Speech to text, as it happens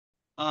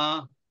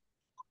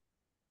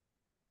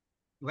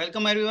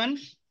Welcome everyone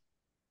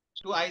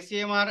to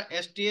ICMR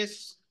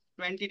STS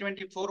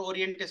 2024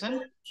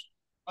 orientation.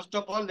 First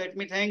of all, let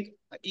me thank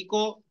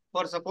ECO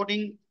for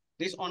supporting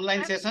this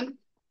online session.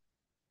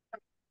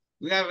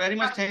 We are very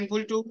much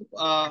thankful to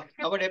our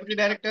Deputy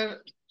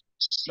Director,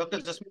 Dr.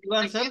 Jasmeet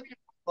Diwan sir,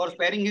 for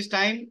sparing his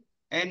time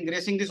and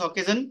gracing this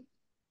occasion.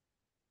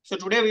 So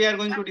today we are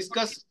going to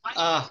discuss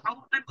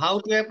how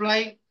to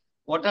apply,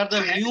 what are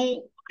the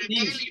new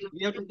things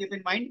we have to keep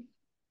in mind.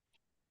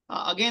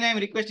 Again, I am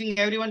requesting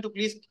everyone to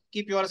please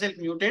keep yourself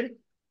muted.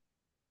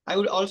 I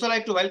would also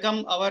like to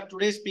welcome our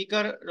today's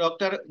speaker,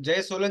 Dr. Jay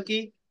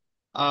Solanki,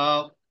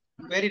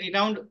 very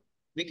renowned,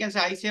 we can say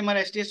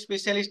ICMR STS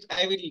specialist.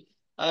 I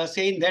will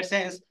say in that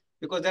sense,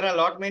 because there are a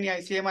lot many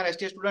ICMR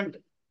STS students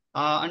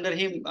under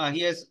him, he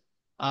has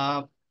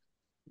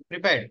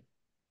prepared.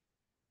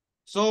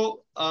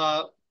 So,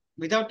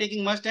 without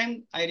taking much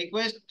time, I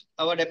request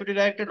our Deputy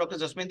Director, Dr.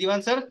 Jasmeet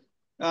Diwan sir,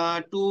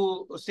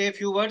 to say a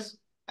few words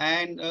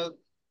and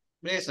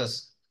bless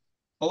us.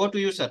 Over to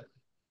you, sir.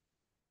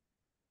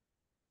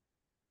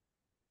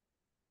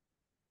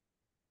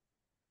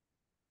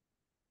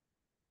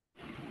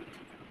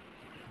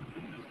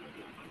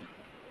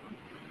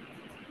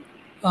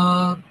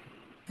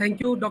 Thank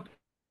you, Dr.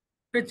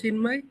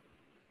 Chinmay.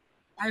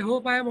 I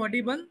hope I am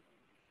audible.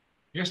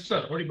 Yes,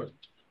 sir, audible.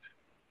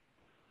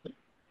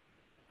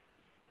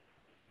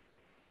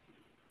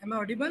 Am I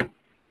audible?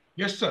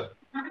 Yes, sir.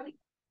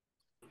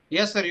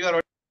 Yes, sir, you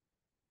are audible.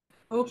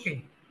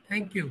 Okay,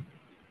 thank you.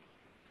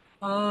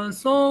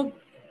 So,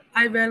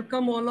 I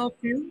welcome all of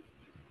you.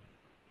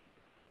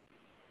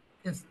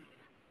 Yes.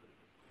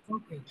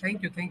 Okay,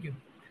 thank you, thank you.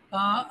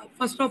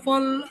 First of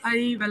all,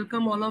 I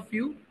welcome all of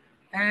you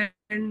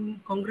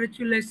and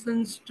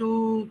congratulations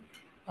to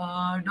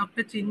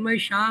Dr. Chinmay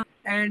Shah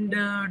and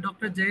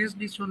Dr.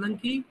 JSD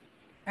Solanki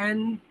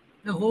and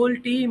the whole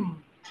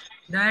team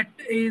that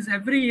is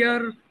every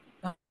year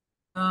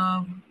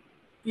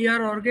we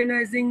are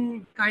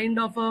organizing kind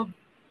of a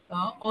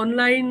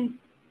online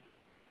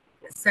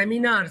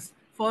seminars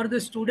for the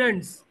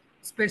students,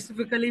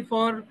 specifically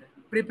for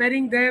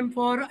preparing them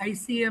for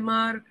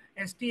ICMR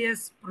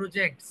STS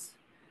projects.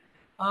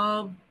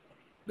 Uh,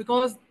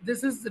 because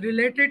this is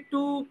related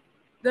to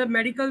the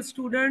medical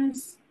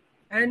students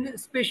and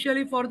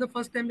especially for the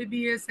first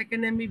MBBS,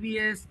 second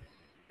MBBS,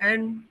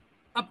 and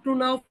up to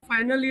now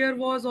final year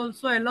was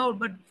also allowed,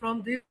 but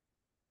from this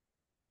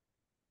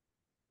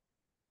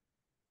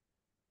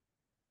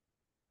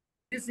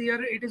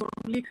year it is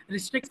only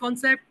restrict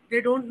concept.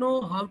 They don't know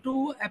how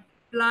to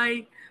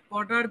apply,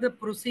 what are the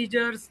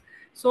procedures.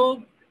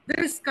 So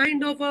this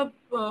kind of a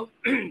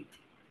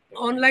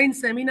online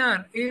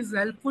seminar is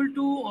helpful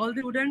to all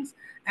the students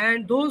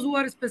and those who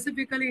are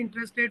specifically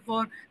interested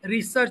for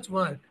research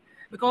work,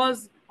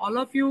 because all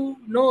of you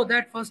know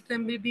that first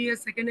MBBS,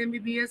 second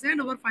MBBS and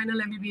our final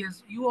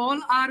MBBS, you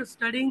all are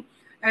studying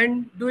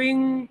and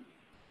doing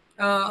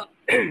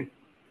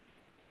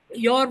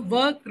your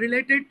work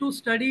related to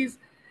studies.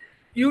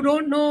 You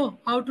don't know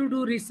how to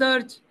do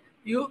research,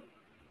 you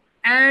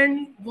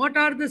and what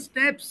are the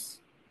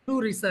steps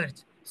to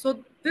research. So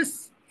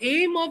this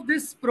aim of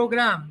this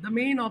program, the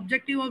main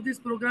objective of this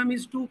program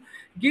is to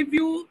give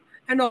you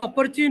an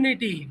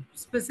opportunity,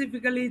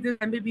 specifically the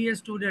MBBS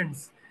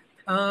students,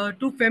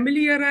 to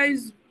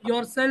familiarize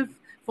yourself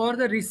for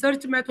the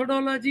research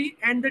methodology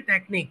and the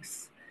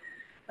techniques.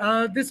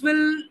 This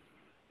will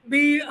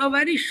be a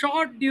very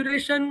short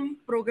duration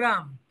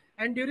program,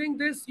 and during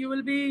this you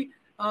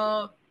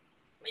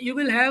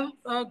will have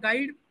a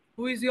guide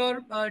who is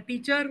your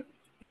teacher.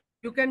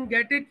 You can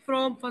get it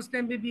from first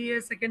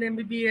MBBS, second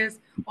MBBS,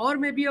 or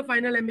maybe a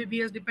final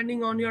MBBS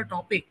depending on your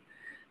topic.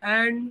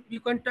 And you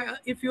can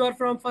if you are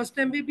from first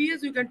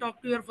MBBS, you can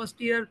talk to your first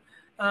year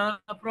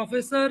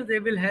professor. They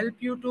will help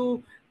you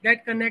to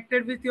get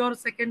connected with your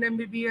second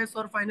MBBS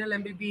or final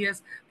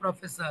MBBS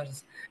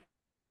professors.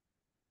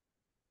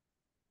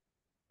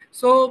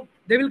 So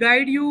they will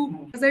guide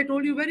you, as I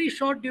told you, very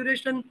short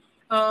duration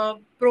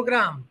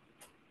program,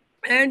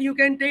 and you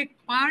can take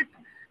part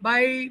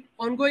by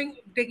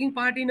taking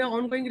part in an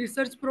ongoing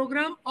research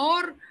program,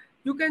 or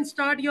you can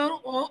start your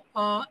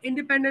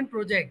independent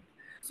project.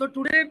 So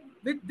today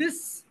with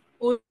this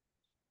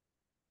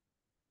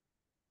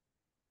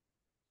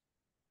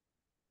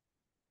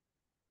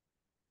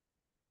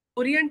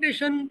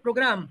orientation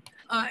program,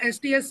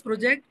 STS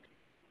project,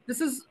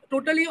 this is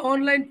totally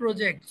online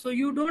project, so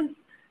you don't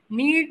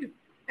need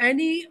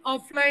any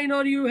offline,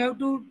 or you have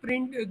to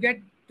get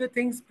the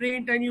things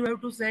print and you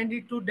have to send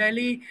it to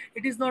Delhi.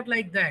 It is not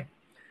like that.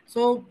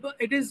 So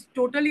it is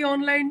totally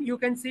online. You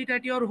can sit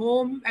at your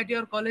home, at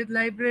your college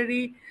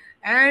library,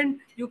 and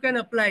you can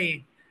apply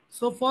it.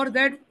 So for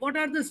that, what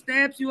are the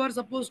steps you are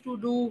supposed to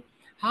do,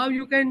 how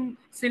you can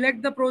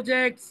select the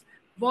projects,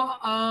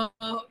 how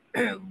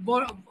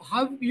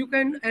you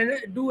can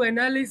do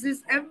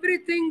analysis,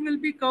 everything will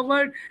be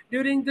covered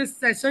during this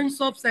sessions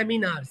of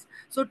seminars.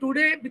 So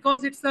today,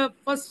 because it's the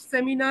first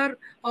seminar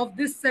of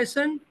this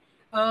session,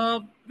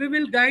 we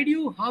will guide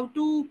you how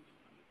to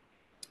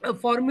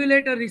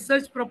formulate a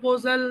research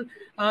proposal,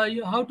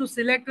 how to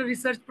select a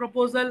research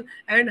proposal,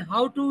 and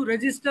how to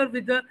register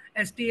with the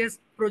STS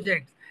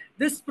project.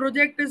 This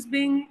project is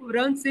being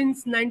run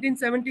since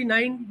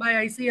 1979 by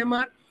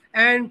ICMR,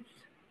 and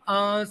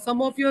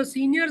some of your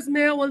seniors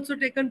may have also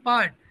taken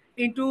part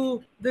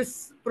into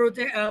this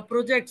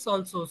projects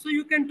also. So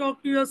you can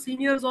talk to your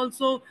seniors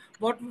also.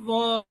 What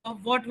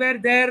were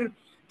their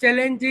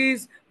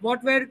challenges?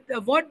 What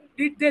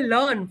did they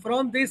learn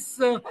from this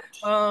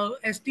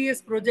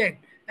STS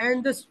project?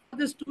 And for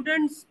the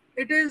students,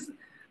 it is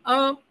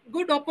a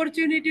good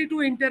opportunity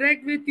to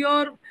interact with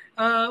your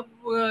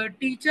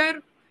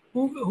teacher,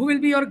 who will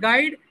be your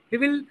guide. He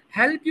will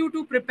help you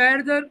to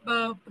prepare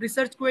the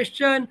research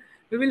question.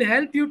 He will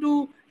help you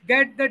to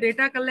get the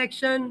data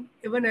collection,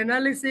 even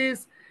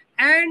analysis,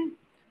 and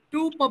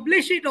to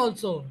publish it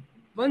also.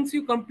 Once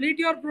you complete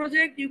your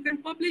project, you can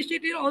publish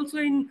it also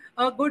in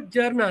a good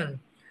journal,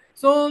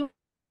 so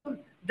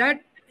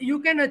that you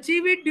can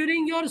achieve it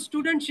during your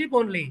studentship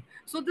only.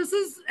 So this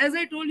is, as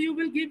I told you,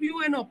 will give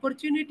you an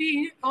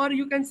opportunity, or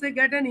you can say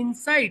get an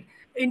insight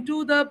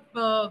into the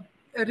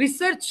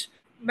research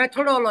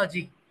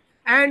methodology,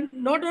 and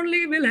not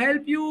only will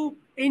help you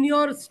in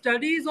your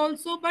studies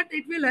also, but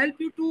it will help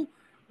you to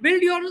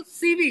build your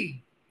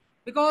CV,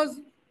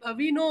 because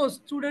we know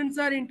students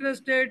are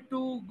interested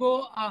to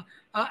go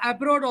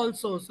abroad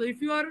also. So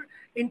if you are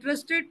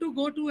interested to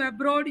go to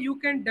abroad, you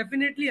can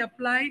definitely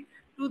apply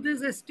to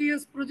this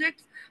STS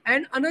projects.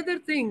 And another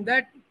thing,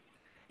 that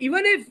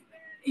even if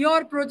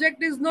your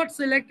project is not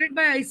selected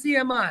by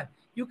ICMR,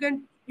 you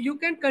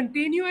can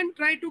continue and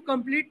try to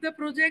complete the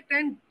project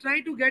and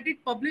try to get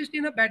it published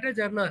in a better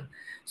journal.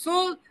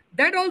 So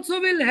that also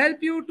will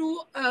help you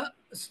to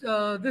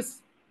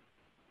this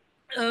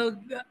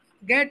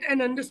get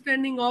an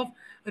understanding of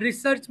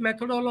research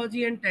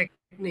methodology and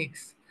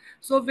techniques.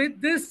 So with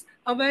this,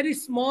 a very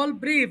small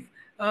brief,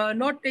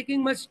 not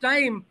taking much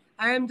time,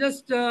 I am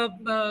just uh,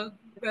 uh,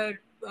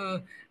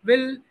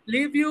 will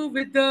leave you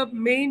with the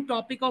main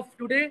topic of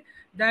today,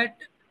 that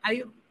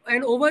I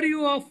an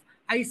overview of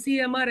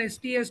ICMR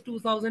STS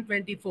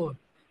 2024.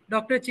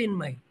 Dr.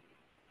 Chinmay.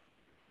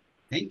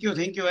 Thank you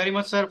very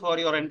much, sir, for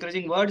your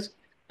encouraging words.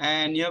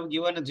 And you have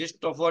given a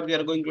gist of what we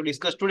are going to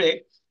discuss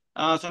today.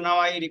 So now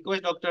I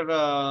request Dr.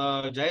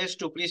 Jayesh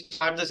to please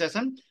start the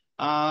session.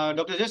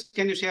 Dr. Jayesh,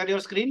 can you share your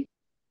screen?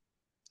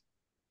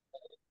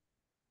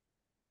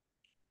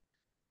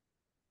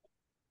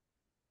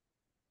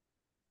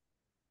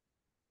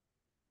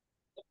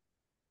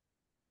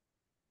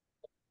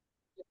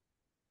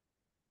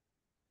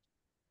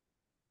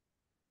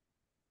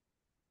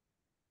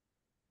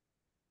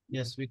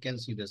 Yes, we can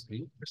see the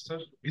screen. Yes, sir.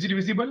 Is it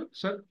visible,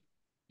 sir?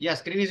 Yeah,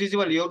 screen is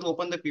visible. You have to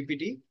open the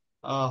PPT.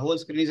 Whole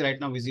screen is right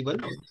now visible.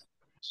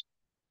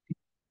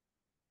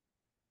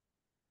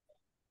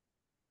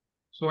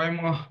 So I'm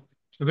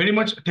very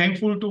much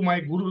thankful to my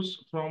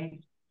gurus from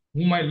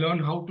whom I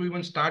learned how to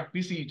even start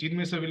PC.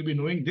 Chinmay sir will be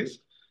knowing this.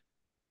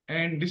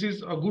 And this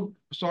is a good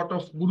sort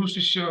of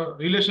guru-shishya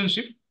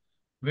relationship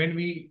when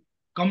we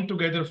come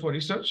together for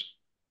research.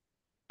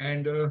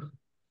 And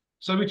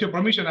sir, with your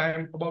permission, I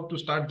am about to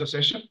start the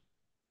session.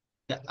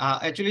 Yeah,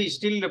 actually,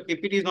 still the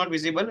PPT is not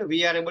visible.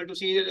 We are able to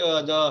see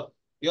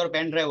your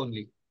pen drive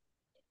only.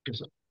 Okay,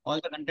 sir. All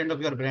the content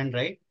of your pen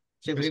drive.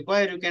 So if Yes.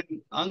 required, you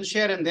can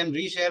unshare and then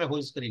reshare a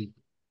whole screen.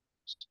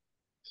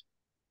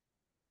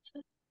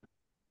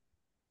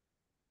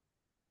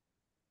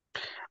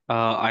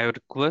 I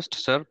request,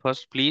 sir,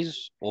 first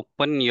please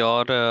open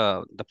your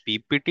the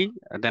PPT,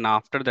 and then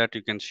after that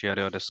you can share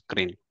your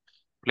screen.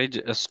 Please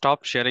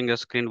stop sharing your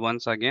screen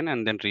once again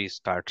and then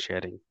restart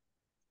sharing.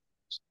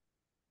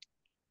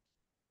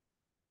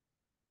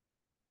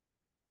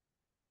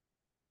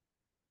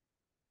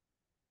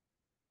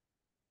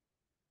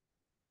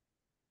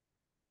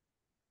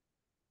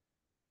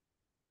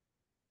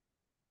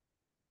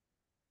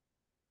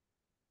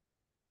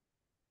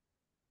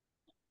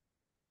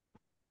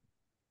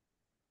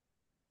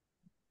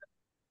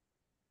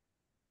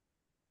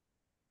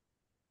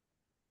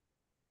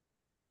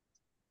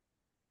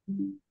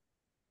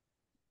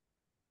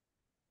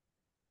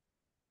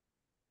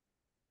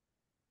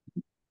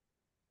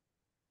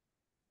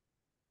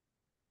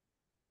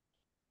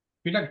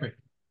 Pinag pe.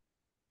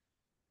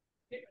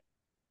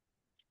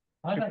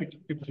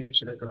 PPT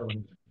share करो.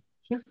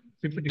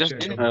 PPT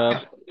Just share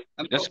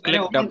करो. just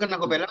click open करना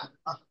को पहला.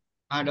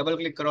 हाँ, double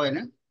click करो है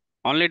ना.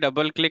 only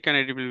double click and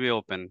it will be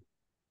open.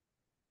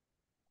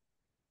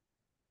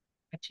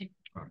 अच्छा.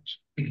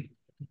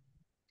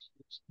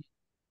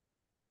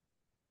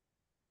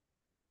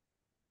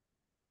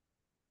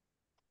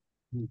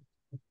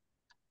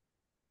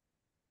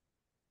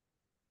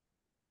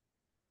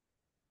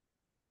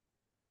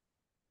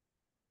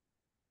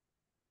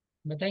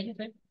 बताइए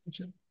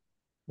sir.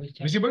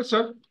 Visible,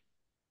 sir?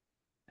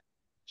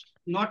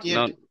 Not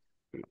No, yet.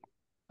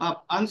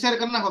 आप unshare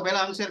करना को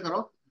पहला unshare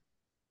करो.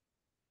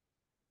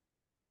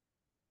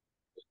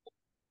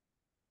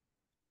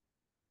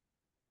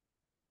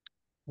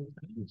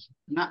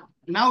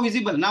 Now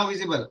visible. Now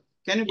visible.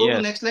 Can you go to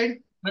yes, next slide?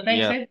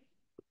 yeah.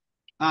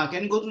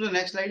 Can you go to the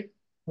next slide?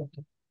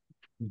 Okay.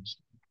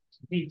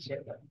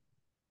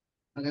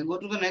 Okay, go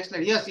to the next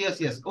slide. Yes, yes,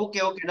 yes.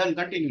 Okay, okay, done.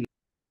 Continue.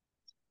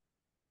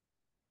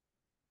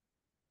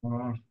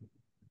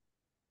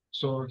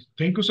 So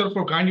thank you, sir,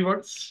 for kind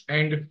words.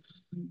 And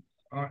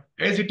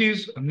as it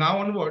is now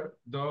onward,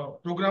 the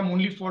program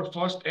only for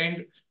first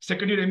and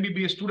second year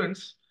MBBS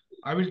students,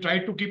 I will try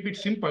to keep it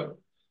simple.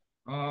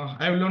 I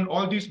have learned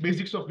all these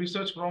basics of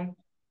research from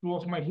two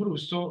of my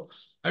gurus. So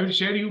I will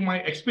share you my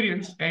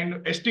experience,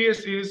 and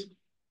STS is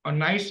a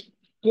nice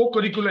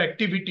co-curricular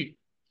activity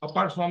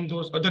apart from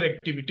those other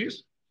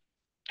activities.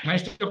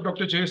 Myself,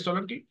 Dr. J.S.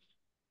 Solanki,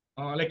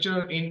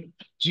 lecturer in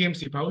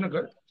GMC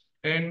Bhavnagar,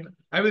 and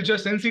I will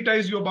just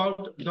sensitize you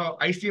about the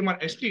ICMR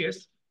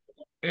STS.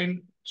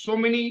 And so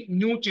many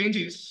new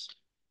changes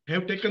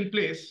have taken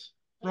place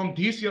from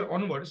this year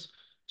onwards.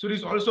 So it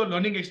is also a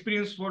learning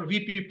experience for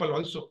we people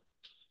also.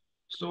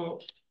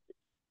 So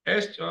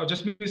as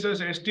Jasmine says,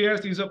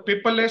 STS is a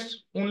paperless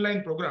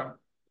online program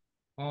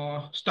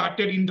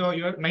started in the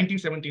year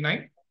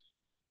 1979.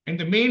 And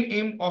the main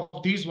aim of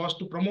this was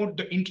to promote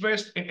the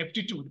interest and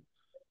aptitude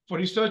for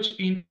research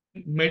in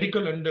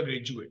medical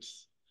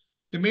undergraduates.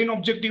 The main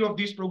objective of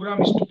this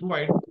program is to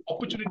provide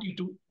opportunity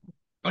to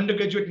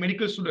undergraduate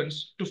medical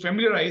students to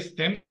familiarize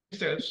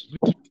themselves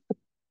with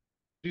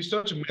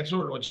research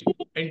methodology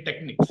and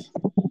techniques.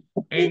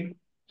 And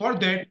for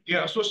that, they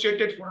are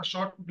associated for a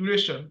short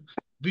duration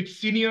with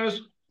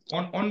seniors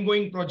on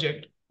ongoing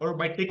project or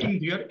by taking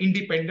their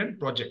independent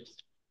projects.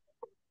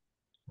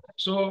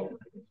 So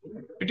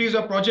it is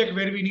a project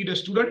where we need a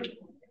student.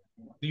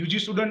 The UG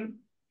student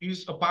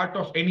is a part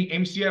of any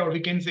MCI, or we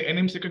can say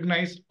NMC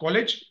recognized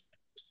college.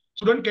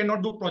 Student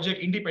cannot do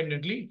project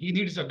independently. He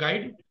needs a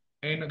guide,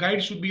 and a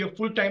guide should be a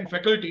full-time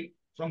faculty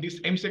from this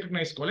MC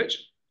recognized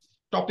college.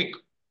 Topic.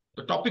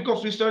 The topic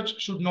of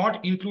research should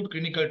not include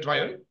clinical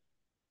trial.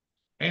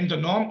 And the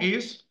norm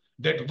is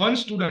that one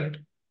student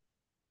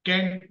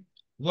can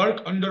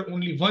work under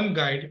only one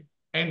guide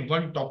and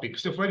one topic.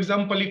 So for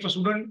example, if a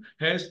student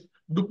has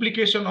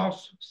duplication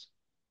of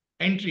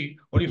entry,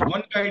 or if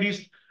one guide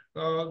is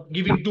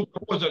giving two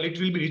proposal, it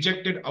will be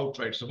rejected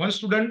outright. So one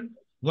student,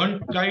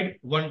 one guide,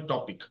 one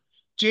topic.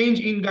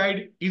 Change in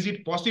guide, is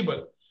it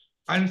possible?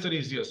 Answer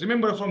is yes.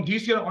 Remember, from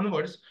this year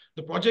onwards,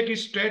 the project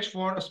is stretched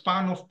for a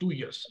span of 2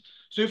 years.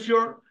 So if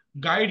your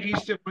guide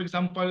is, say, for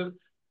example,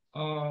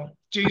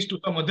 changed to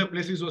some other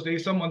places, or there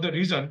is some other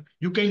reason,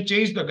 you can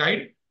change the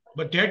guide,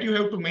 but that you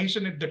have to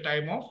mention at the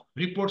time of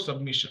report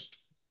submission.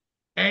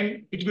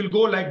 And it will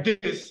go like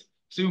this.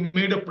 So you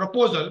made a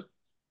proposal,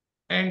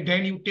 and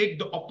then you take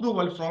the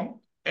approval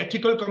from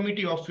ethical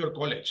committee of your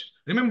college.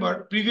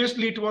 Remember,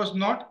 previously it was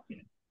not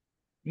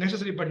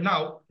necessary, but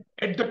now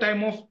at the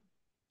time of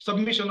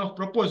submission of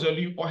proposal,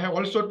 you have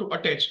also to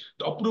attach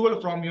the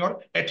approval from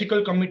your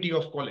ethical committee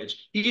of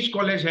college. Each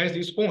college has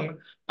its own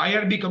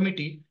IRB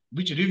committee,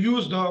 which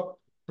reviews the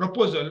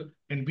proposal,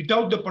 and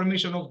without the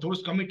permission of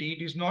those committee,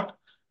 it is not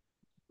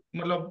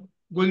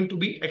going to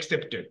be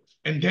accepted.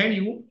 And then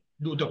you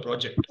do the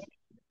project.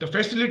 The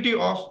facility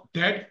of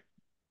that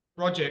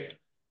project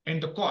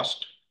and the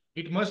cost,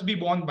 it must be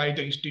borne by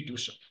the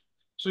institution.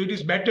 So it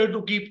is better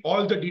to keep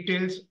all the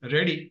details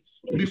ready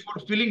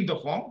before filling the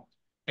form.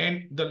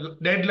 And the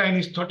deadline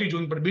is 30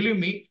 June. But believe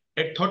me,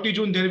 at 30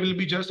 June, there will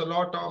be just a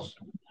lot of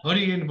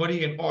hurry and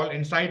worry and all,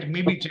 and site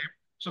may be jammed.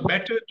 So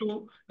better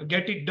to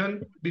get it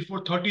done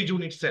before 30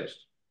 June itself.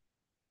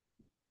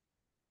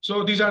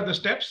 So these are the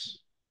steps.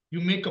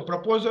 You make a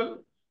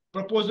proposal.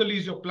 Proposal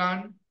is your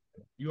plan,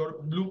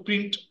 your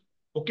blueprint.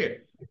 Okay.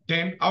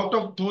 Then out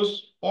of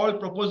those all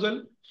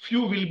proposal,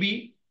 few will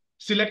be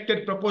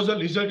selected proposal,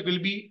 result will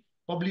be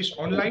published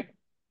online.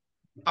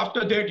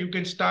 After that, you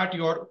can start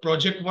your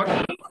project work.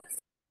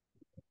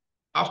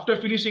 After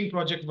finishing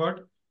project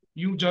work,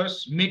 you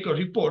just make a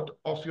report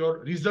of your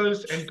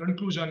results and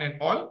conclusion and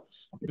all.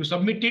 You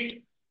submit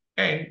it,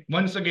 and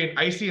once again,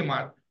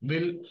 ICMR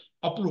will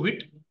approve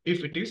it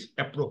if it is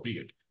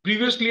appropriate.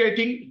 Previously, I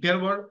think there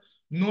were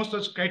no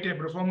such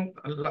criteria. From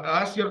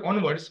last year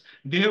onwards,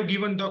 they have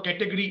given the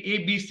category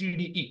A, B, C,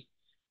 D, E.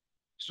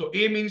 So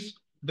A means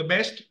the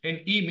best,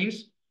 and E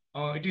means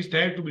it is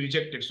there to be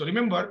rejected. So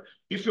remember,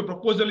 if your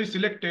proposal is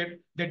selected,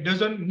 that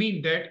doesn't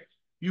mean that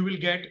you will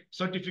get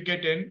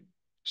certificate and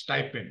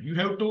stipend. You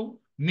have to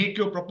make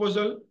your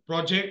proposal,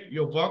 project,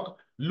 your work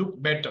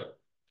look better.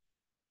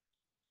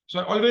 So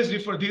I always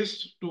refer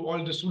this to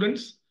all the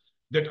students,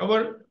 that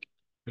our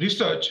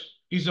research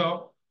is a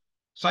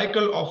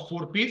cycle of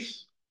 4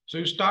 P's. So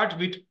you start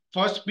with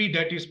first P,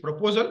 that is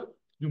proposal.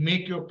 You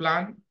make your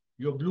plan,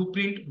 your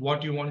blueprint,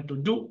 what you want to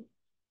do.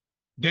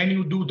 Then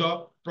you do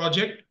the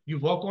project, you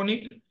work on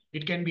it.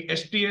 It can be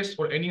STS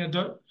or any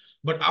other.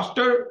 But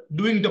after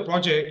doing the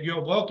project,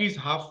 your work is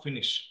half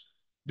finished,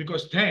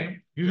 because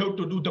then you have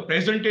to do the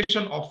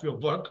presentation of your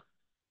work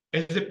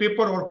as a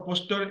paper or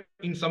poster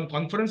in some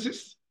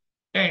conferences.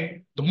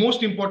 And the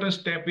most important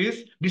step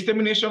is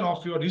dissemination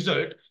of your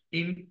result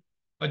in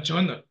a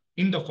journal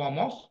in the form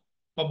of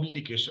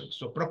publication.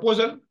 So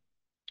proposal,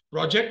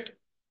 project,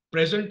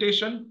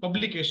 presentation,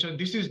 publication.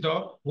 This is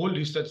the whole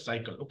research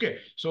cycle. Okay,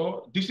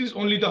 so this is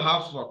only the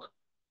half work.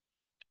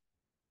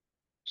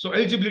 So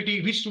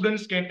eligibility, which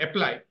students can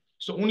apply.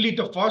 So only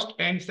the first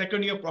and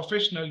second year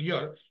professional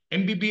year,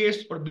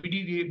 MBBS or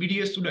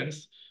BDS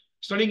students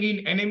studying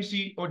in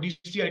NMC or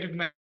DCI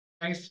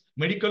recognized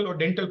medical or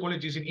dental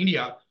colleges in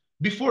India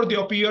before they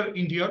appear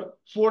in their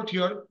fourth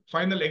year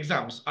final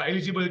exams are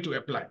eligible to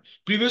apply.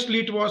 Previously,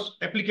 it was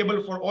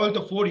applicable for all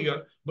the 4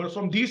 year, but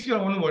from this year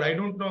onward, I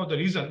don't know the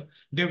reason,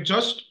 they've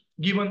just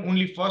given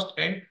only first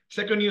and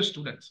second year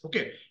students.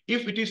 Okay,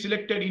 if it is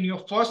selected in your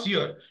first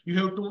year, you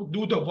have to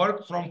do the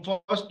work from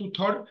first to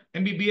third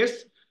MBBS,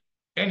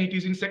 and it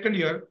is in second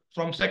year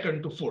from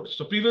second to fourth.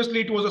 So previously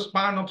it was a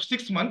span of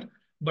 6 months,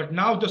 but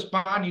now the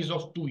span is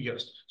of 2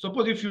 years.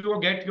 Suppose if you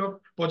get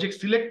your project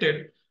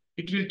selected,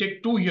 it will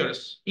take 2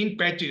 years in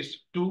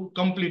patches to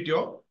complete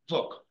your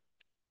work.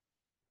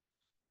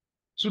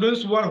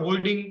 Students who are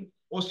holding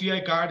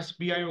OCI cards,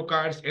 PIO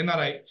cards,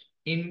 NRI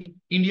in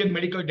Indian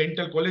medical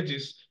dental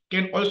colleges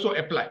can also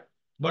apply,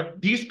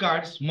 but these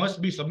cards must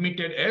be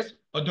submitted as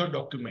other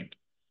document.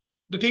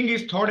 The thing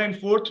is, third and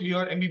fourth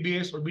year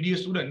MBBS or BDS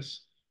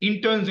students,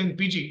 interns and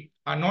PG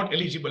are not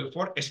eligible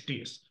for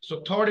STS.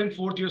 So third and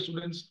fourth year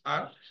students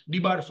are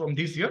debarred from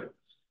this year.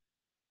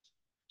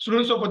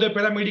 Students of other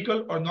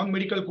paramedical or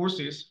non-medical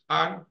courses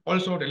are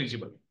also not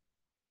eligible.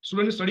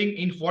 Students studying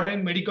in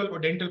foreign medical or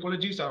dental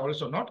colleges are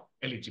also not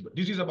eligible.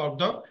 This is about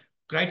the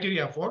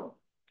criteria for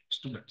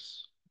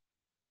students.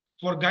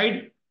 For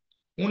guide,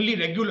 only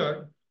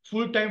regular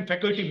full-time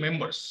faculty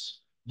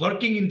members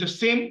working in the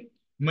same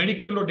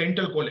medical or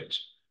dental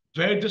college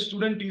where the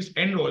student is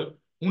enrolled,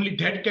 only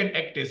that can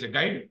act as a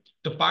guide.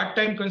 The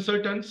part-time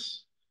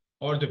consultants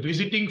or the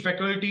visiting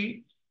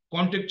faculty,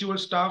 contractual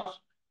staff,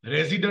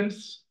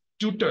 residents,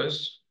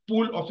 tutors,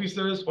 pool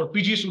officers, or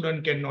PG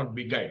student cannot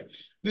be guide.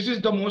 This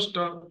is the most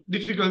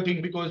difficult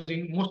thing, because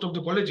in most of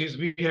the colleges,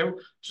 we have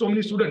so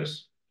many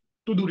students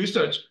to do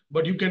research,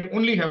 but you can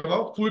only have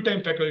a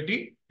full-time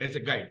faculty as a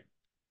guide.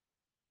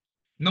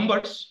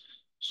 Numbers.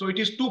 So it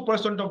is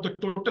 2% of the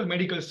total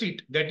medical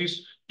seat. That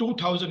is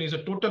 2,000 is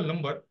a total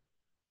number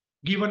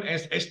given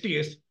as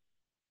STS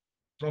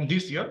from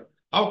this year.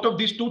 Out of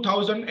these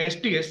 2,000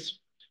 STS,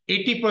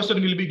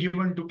 80% will be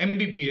given to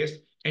MBBS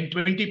and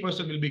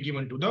 20% will be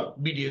given to the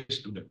BDS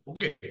student.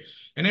 Okay.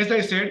 And as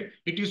I said,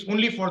 it is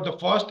only for the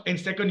first and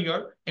second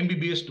year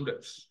MBBS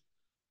students.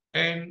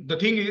 And the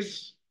thing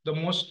is, the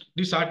most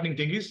disheartening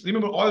thing is,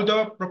 remember, all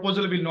the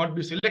proposal will not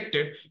be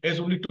selected, as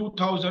only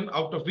 2,000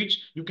 out of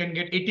which you can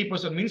get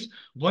 80% means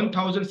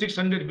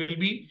 1,600 will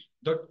be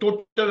the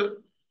total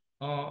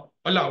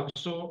allowed.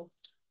 So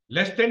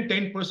less than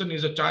 10%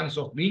 is a chance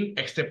of being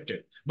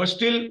accepted, but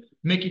still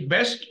make it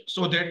best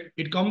so that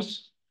it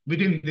comes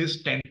within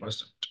this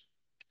 10%.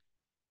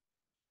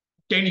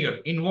 Tenure,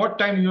 in what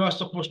time you are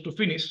supposed to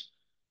finish.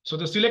 So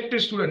the selected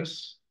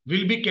students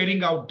will be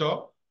carrying out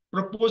the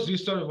proposed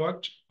research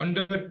work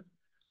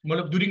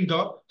during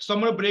the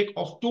summer break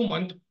of 2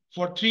 months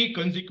for 3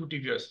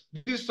 consecutive years.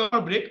 This is summer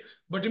break,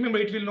 but remember,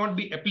 it will not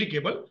be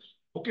applicable.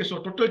 Okay, so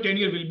total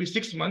tenure will be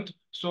 6 months.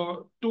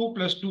 So 2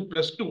 plus 2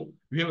 plus 2,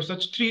 we have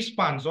such 3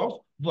 spans of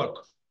work.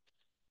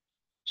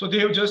 So they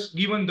have just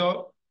given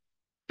the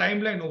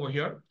timeline over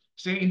here.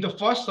 Say in the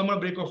first summer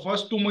break of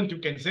first 2 months, you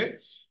can say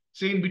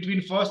in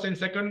between first and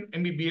second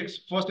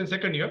MBBS, first and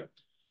second year,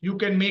 you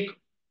can make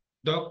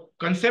the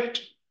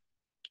concept,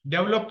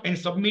 develop and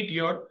submit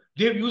your,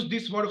 they've used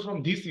this word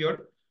from this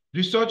year,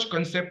 research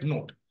concept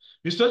note.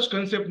 Research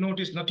concept note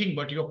is nothing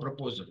but your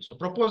proposal. So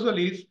proposal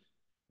is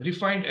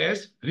refined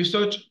as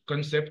research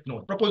concept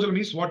note. Proposal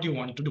means what you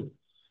want to do.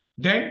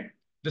 Then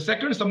the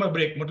second summer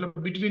break,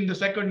 between the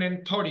second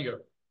and third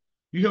year,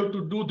 you have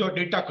to do the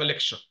data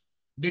collection.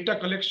 Data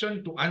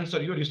collection to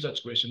answer your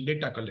research question,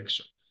 data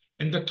collection.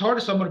 And the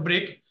third summer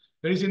break,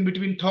 that is in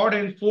between third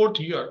and fourth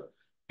year,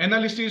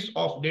 analysis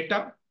of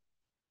data,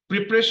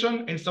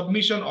 preparation and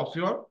submission of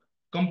your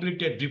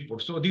completed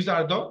report. So these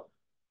are the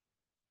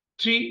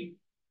 3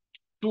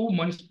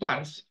 2-month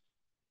plans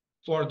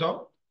for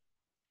the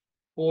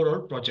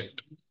overall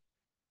project.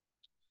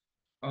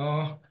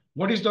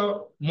 What is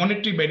the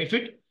monetary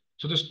benefit?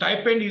 So the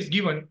stipend is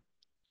given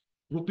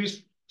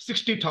rupees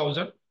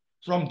 60,000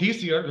 from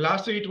this year.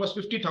 Last year it was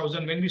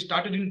 50,000. When we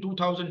started in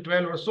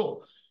 2012 or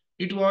so,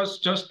 it was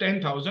just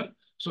 10,000.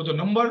 So the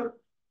number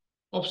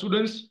of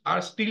students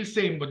are still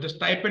same, but the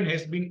stipend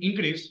has been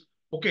increased.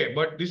 Okay,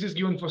 but this is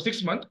given for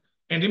 6 months.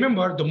 And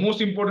remember, the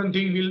most important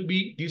thing will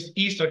be this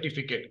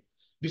e-certificate.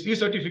 This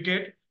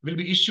e-certificate will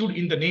be issued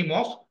in the name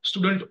of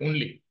student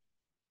only.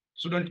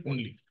 Student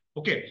only.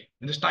 Okay,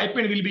 and the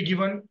stipend will be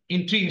given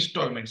in 3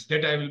 installments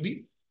that I will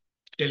be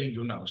telling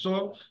you now.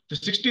 So the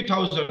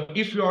 60,000,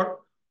 if your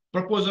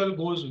proposal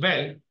goes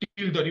well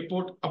till the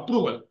report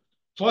approval,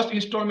 first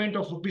installment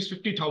of rupees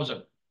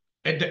 50,000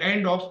 at the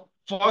end of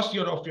first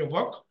year of your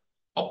work,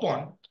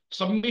 upon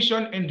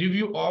submission and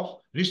review of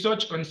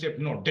research concept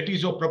note, that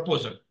is your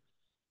proposal,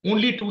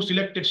 only to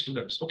selected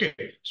students. Okay,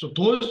 so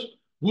those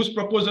whose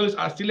proposals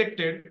are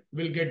selected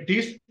will get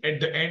this at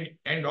the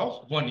end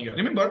of 1 year.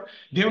 Remember,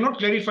 they have not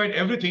clarified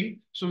everything,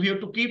 so we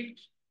have to keep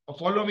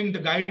following the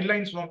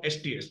guidelines from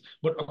STS.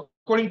 But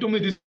according to me,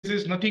 this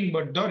is nothing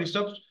but the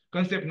research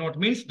concept note,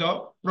 means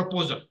the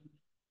proposal,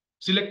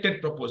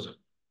 selected proposal.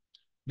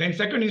 Then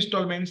second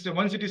installment, so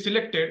once it is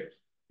selected,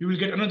 you will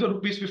get another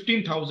rupees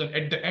 15,000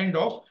 at the end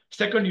of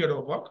second year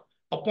of work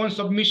upon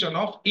submission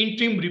of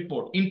interim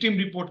report. Interim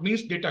report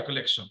means data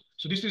collection.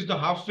 So this is the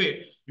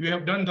halfway. You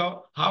have done the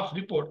half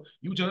report.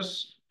 You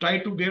just try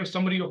to give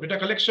summary of data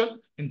collection,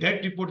 and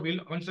that report will,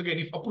 once again,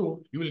 if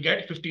approved, you will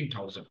get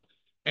 15,000.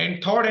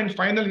 And third and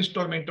final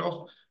installment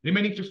of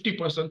remaining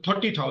 50%,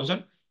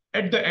 30,000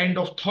 at the end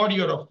of third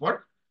year of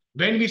work,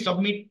 when you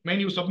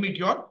submit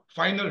your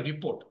final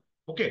report.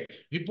 Okay,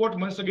 report,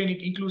 once again,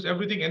 it includes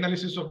everything,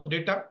 analysis of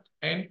data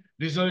and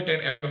result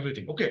and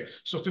everything. Okay,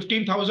 so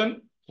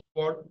 15,000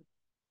 for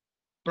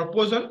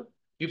proposal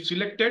if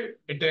selected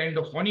at the end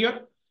of 1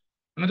 year,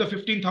 another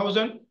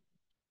 15,000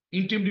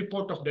 interim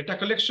report of data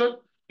collection,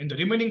 and the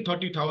remaining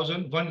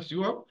 30,000 once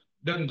you have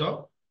done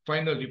the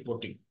final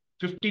reporting.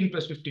 15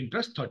 plus 15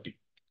 plus 30.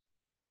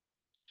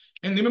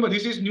 And remember,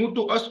 this is new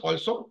to us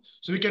also,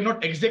 so we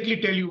cannot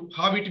exactly tell you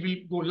how it will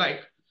go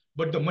like,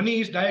 but the money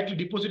is directly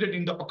deposited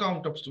in the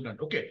account of student.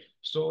 Okay,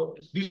 so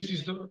this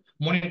is the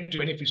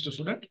monetary benefits to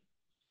student.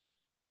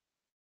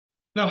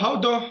 Now, how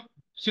the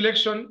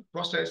selection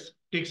process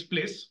takes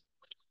place.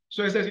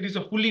 So as I said, it is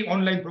a fully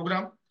online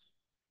program.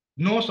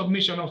 No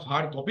submission of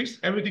hard copies.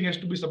 Everything has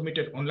to be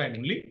submitted online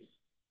only.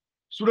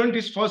 Student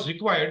is first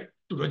required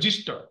to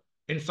register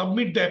and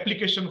submit the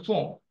application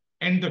form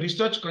and the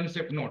research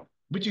concept note,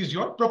 which is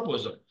your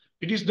proposal.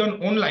 It is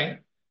done online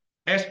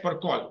as per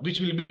call, which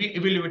will be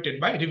evaluated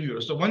by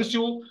reviewers. So once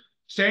you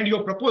send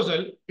your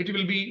proposal, it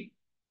will be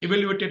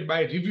evaluated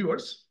by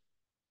reviewers.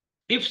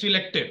 If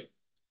selected,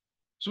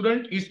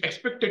 student is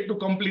expected to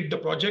complete the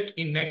project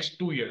in next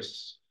 2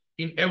 years,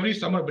 in every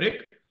summer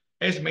break,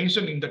 as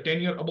mentioned in the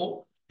tenure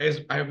above,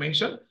 as I have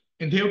mentioned,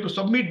 and they have to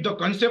submit the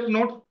concept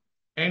note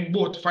and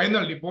both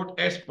final report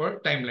as per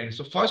timeline.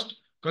 So first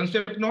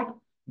concept note,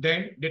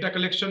 then data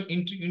collection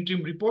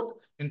interim report,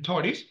 and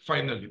third is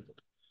final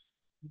report.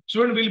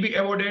 Student will be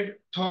awarded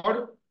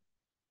third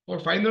or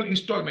final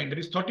installment, that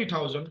is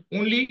 30,000,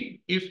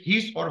 only if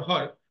his or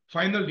her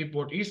final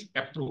report is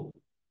approved.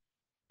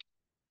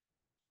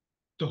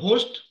 The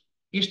host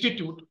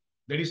institute,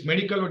 that is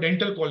medical or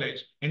dental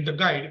college, and the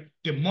guide,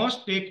 they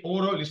must take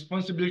overall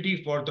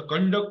responsibility for the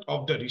conduct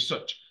of the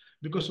research,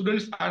 because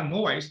students are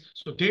novice,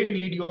 so they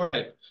need your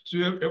help. So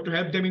you have to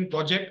help them in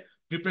project,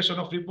 preparation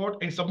of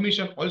report, and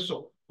submission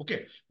also.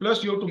 Okay.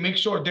 Plus, you have to make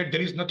sure that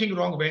there is nothing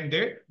wrong when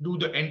they do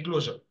the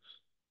enclosure.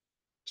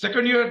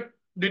 Second year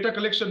data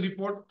collection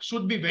report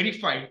should be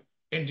verified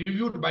and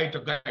reviewed by the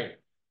guide.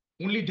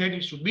 Only then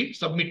it should be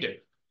submitted.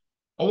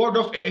 Award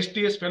of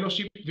STS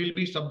fellowship will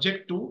be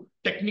subject to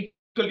technical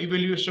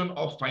evaluation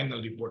of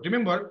final report.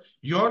 Remember,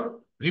 your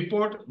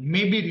report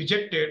may be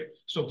rejected.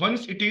 So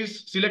once it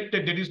is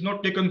selected, that is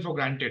not taken for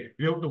granted.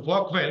 You have to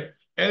work well,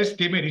 else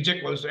they may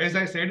reject also. As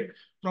I said,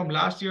 from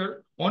last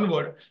year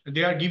onward,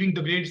 they are giving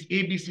the grades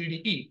A, B, C,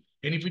 D, E.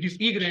 And if it is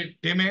E grade,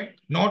 they may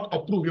not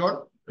approve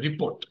your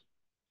report.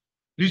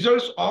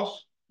 Results of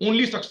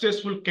only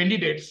successful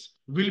candidates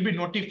will be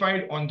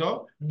notified on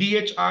the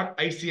DHR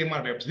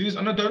ICMR website. This is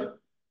another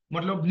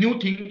new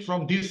thing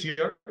from this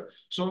year.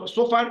 So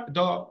far,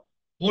 the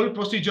whole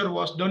procedure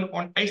was done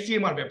on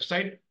ICMR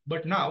website,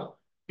 but now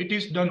it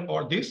is done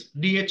on this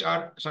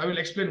DHR. So I will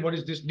explain what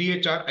is this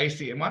DHR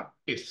ICMR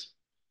is.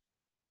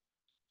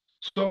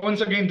 So once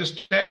again, the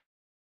steps,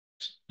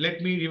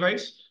 let me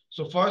revise.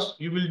 So first,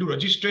 you will do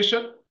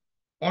registration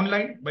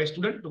online by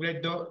student to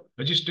get the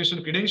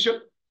registration credential.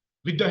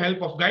 With the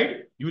help of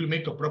guide, you will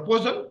make a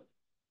proposal.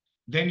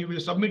 Then you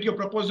will submit your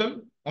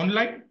proposal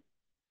online.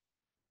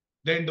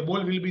 Then the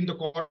ball will be in the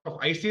court of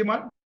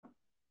ICMR.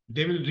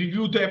 They will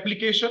review the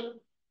application.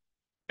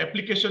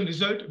 Application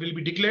result will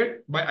be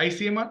declared by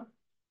ICMR.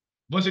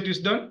 Once it is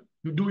done,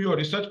 you do your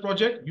research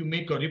project. You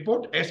make a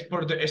report as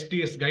per the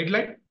STS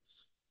guideline.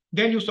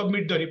 Then you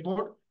submit the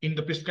report in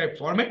the prescribed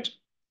format.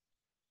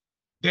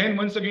 Then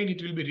once again, it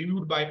will be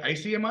reviewed by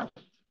ICMR.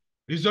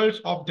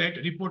 Results of that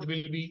report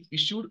will be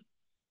issued.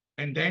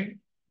 And then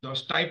the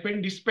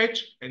stipend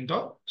dispatch and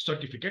the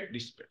certificate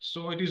dispatch.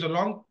 So it is a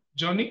long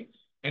journey,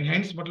 and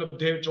hence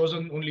they have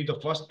chosen only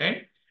the first and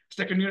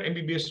second year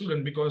MBBS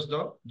student, because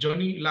the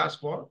journey lasts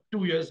for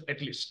 2 years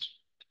at least.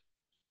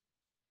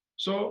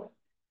 So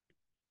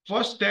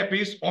first step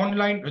is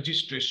online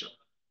registration.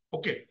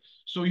 Okay,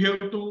 so you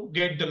have to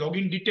get the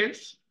login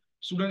details,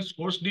 students'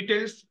 course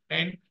details,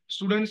 and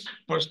students'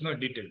 personal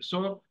details.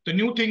 So the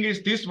new thing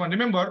is this one.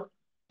 Remember,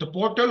 the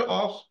portal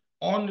of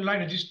online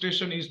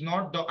registration is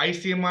not the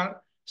ICMR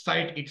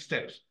site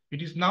itself.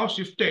 It is now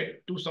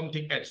shifted to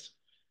something else.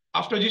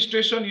 After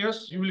registration,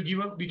 yes, you will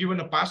be given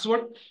a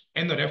password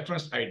and a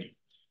reference ID.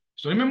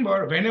 So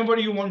remember, whenever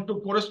you want to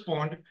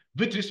correspond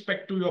with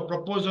respect to your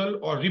proposal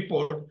or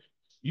report,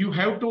 you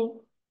have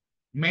to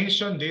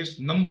mention this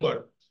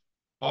number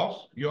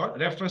of your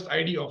reference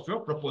ID of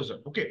your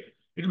proposal. Okay.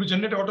 It will be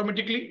generated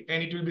automatically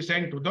and it will be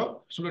sent to the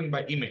student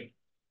by email.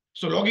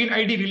 So login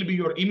ID will be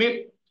your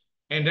email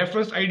and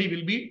reference ID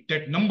will be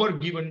that number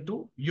given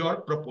to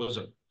your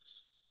proposal.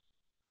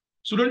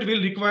 Student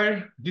will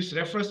require this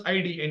reference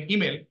ID and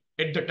email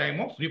at the time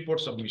of report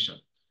submission.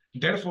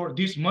 Therefore,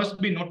 this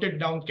must be noted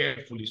down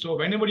carefully. So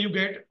whenever you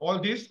get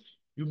all this,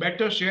 you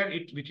better share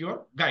it with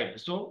your guide,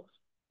 so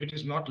it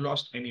is not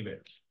lost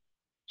anywhere.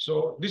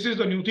 So this is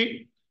the new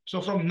thing.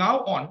 So from now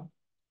on,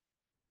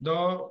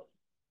 the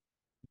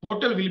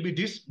portal will be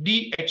this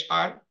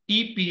DHR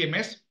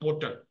EPMS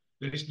portal.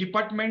 That is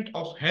Department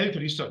of Health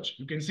Research.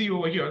 You can see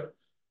over here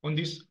on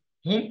this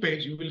home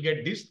page, you will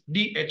get this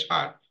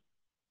DHR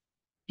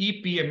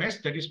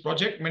EPMS, that is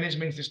Project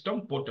Management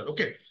System portal.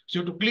 Okay, so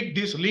you have to click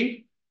this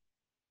link,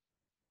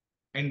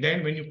 and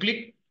then when you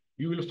click,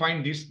 you will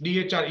find this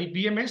DHR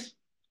EPMS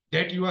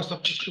that you are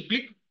supposed to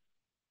click,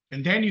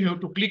 and then you have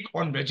to click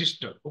on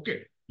register.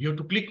 Okay, you have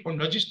to click on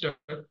register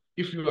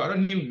if you are a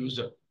new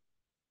user,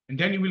 and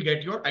then you will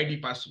get your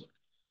ID password.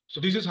 So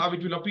this is how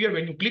it will appear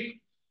when you click.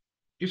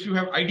 If you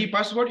have ID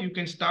password, you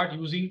can start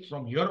using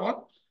from here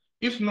on.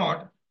 If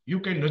not,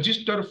 you can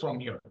register from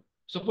here.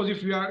 Suppose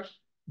if you are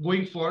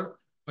going for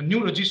a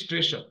new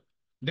registration,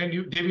 then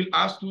they will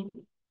ask you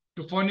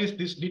to furnish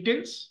these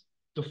details,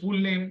 the full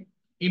name,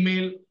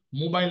 email,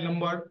 mobile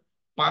number,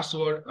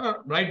 password,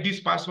 write this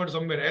password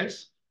somewhere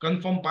else,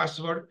 confirm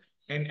password,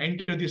 and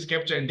enter this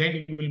captcha, and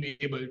then you will be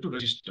able to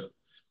register.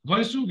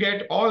 Once you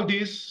get all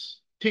these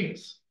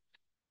things,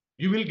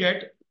 you will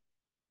get,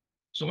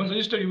 so once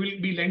register, you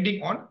will be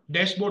landing on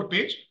dashboard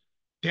page.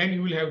 Then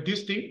you will have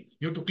this thing.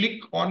 You have to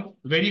click on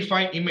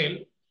verify email,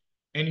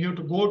 and you have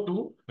to go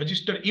to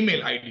register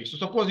email ID. So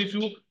suppose if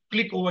you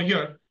click over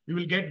here, you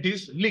will get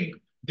this link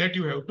that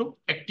you have to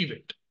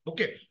activate,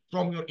 okay,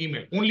 from your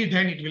email. Only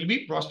then it will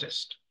be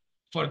processed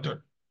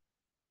further,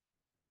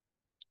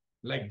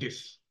 like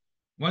this.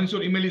 Once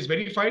your email is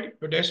verified,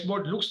 your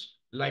dashboard looks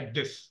like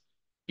this.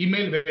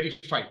 Email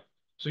verified.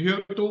 So you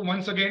have to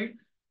once again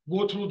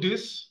go through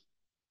this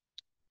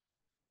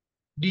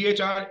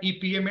DHR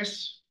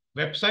EPMS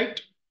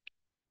website.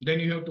 Then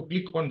you have to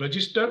click on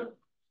register.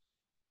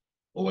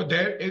 Over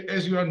there,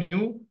 as you are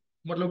new,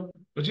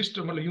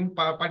 register, you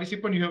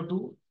participant, you have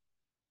to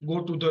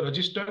go to the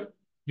register.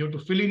 You have to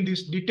fill in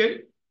this detail.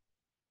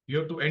 You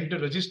have to enter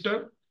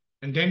register,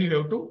 and then you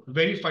have to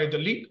verify the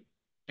link,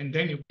 and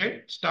then you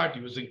can start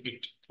using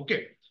it.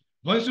 Okay.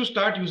 Once you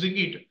start using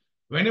it,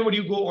 whenever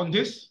you go on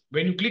this,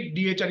 when you click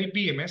DHR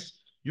EPMS,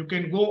 you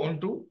can go on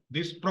to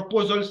this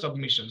proposal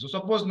submission. So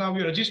suppose now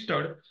we are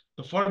registered,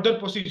 the further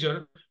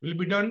procedure will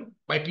be done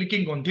by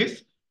clicking on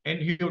this,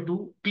 and you have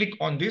to click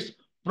on this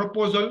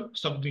proposal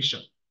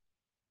submission.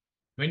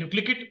 When you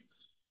click it,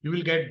 you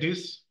will get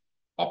these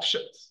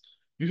options.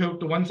 You have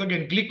to once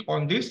again click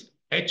on this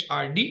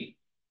HRD.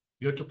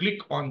 You have to click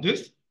on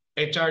this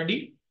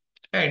HRD,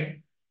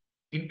 and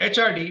in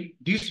HRD,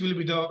 this will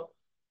be the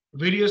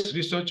various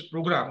research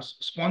programs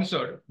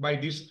sponsored by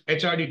this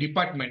HRD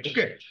department.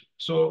 Okay,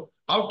 so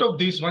out of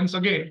this, once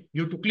again,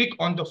 you have to click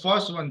on the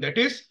first one, that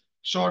is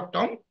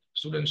short-term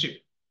studentship.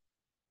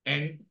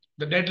 And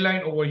the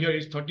deadline over here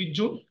is 30th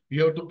June.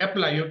 You have to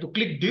apply, you have to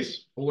click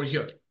this over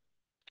here.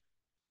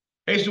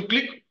 As you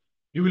click,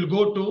 you will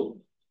go to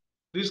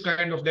this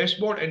kind of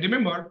dashboard. And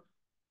remember,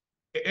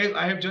 as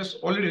I have just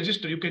already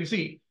registered, you can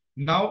see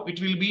now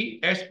it will be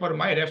as per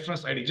my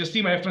reference ID. Just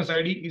see my reference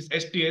ID is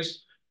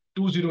STS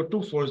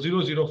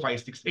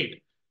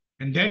 202400568.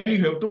 And then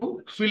you have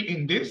to fill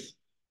in this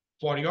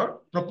for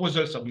your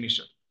proposal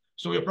submission.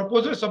 So your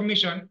proposal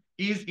submission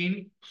is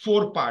in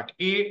 4 parts,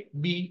 A,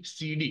 B,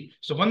 C, D.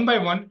 So one by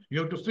one,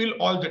 you have to fill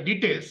all the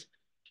details.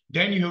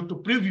 Then you have to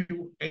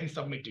preview and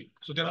submit it.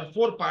 So there are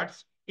 4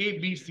 parts, A,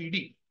 B, C,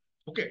 D.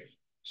 Okay.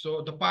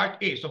 So the part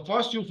A. So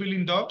first you fill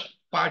in the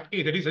part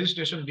A, that is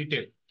registration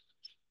detail.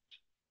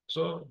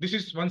 So this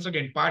is once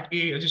again part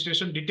A,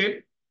 registration detail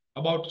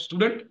about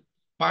student.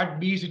 Part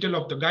B is detail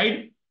of the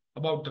guide,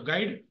 about the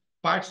guide.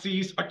 Part C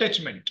is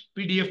attachment,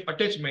 PDF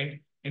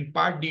attachment, and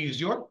part D is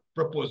your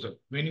proposal.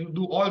 When you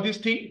do all these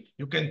things,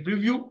 you can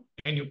preview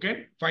and you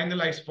can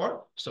finalize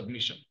for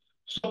submission.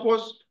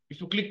 Suppose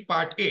if you click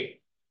part A,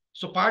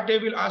 so part A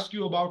will ask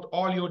you about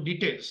all your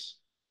details,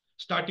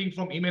 starting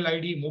from email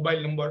ID,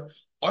 mobile number.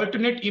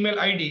 Alternate email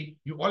ID,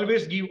 you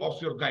always give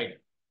of your guide.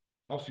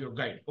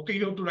 Okay,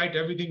 you have to write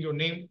everything, your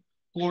name,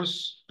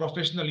 course,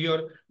 professional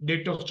year,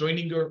 date of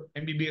joining your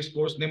MBBS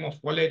course, name of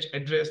college,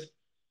 address,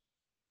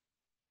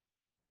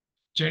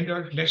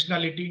 gender,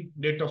 nationality,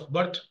 date of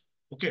birth.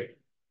 Okay,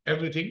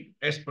 everything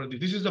as per this.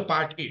 This is the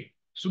part A,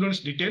 student's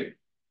detail.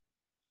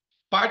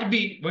 Part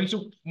B, once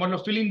you want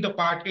to fill in the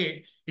part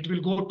A, it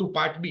will go to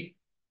part B.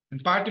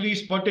 And part B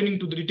is pertaining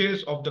to the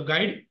details of the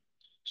guide.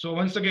 So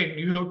once again,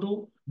 you have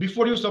to,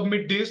 before you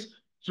submit this,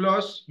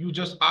 first you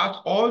just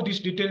ask all this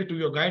detail to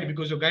your guide,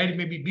 because your guide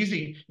may be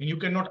busy and you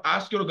cannot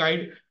ask your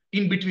guide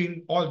in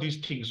between all these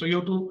things. So you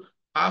have to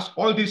ask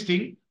all these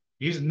things,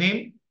 his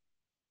name,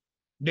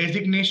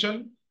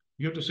 designation,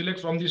 you have to select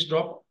from this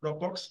drop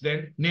box,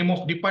 then name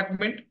of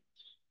department,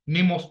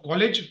 name of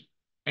college,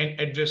 and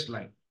address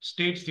line.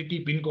 state,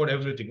 city, pin code,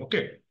 everything.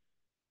 Okay.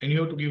 And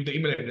you have to give the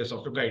email address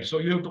of your guide. So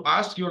you have to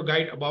ask your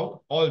guide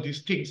about all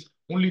these things.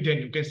 Only then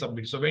you can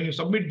submit. So when you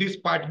submit this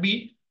part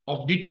B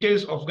of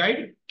details of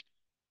guide,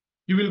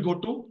 you will go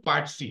to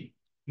part C.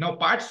 Now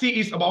part C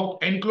is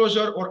about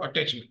enclosure or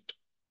attachment.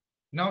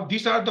 Now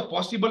these are the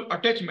possible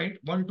attachment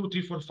 1, 2,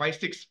 3, 4, 5,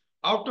 6.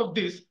 Out of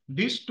this,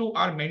 these two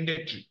are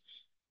mandatory.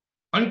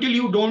 Until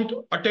you don't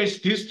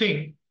attach this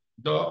thing,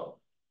 the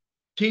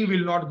thing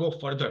will not go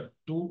further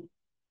to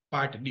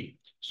part D.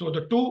 So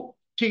the two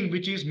thing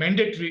which is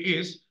mandatory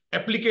is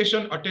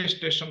application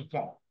attestation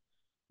form.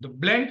 The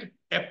blank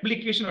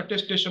application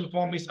attestation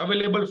form is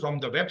available from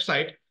the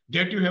website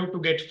that you have to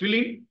get fill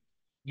in,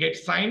 get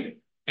signed,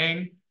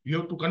 and you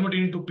have to convert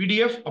it into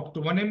PDF up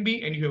to 1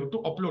 MB, and you have to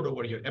upload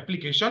over here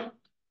application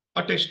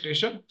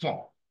attestation form.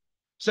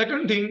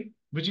 Second thing,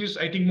 which is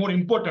I think more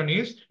important,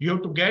 is you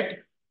have to get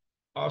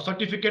a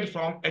certificate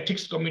from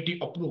ethics committee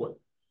approval.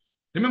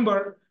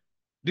 Remember,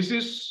 this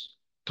is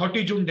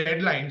 30 June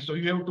deadline, so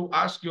you have to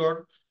ask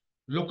your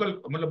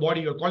local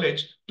body or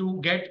college to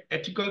get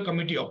ethical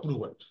committee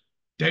approval.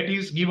 That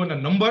is given a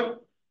number,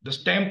 the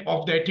stamp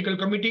of the ethical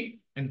committee,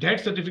 and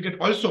that certificate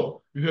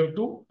also you have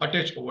to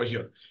attach over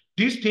here.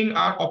 These things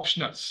are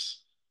optionals.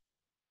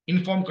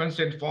 Informed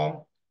consent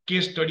form,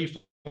 case study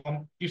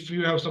form, if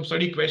you have some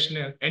study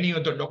questionnaire, any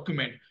other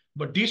document,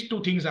 but these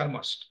two things are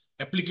must.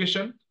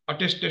 Application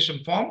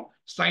attestation form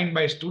signed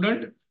by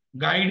student,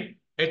 guide,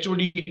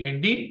 HOD,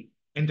 and dean,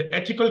 and the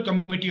ethical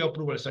committee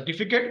approval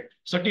certificate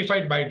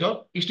certified by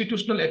the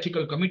institutional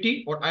ethical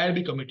committee or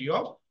IRB committee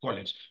of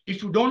college.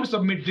 If you don't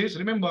submit this,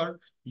 remember,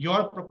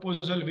 your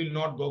proposal will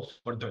not go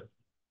further.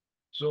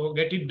 So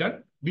get it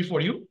done before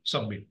you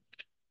submit.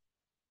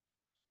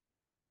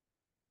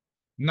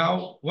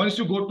 Now, once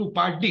you go to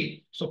part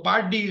D, so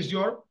part D is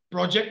your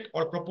project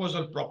or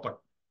proposal proper.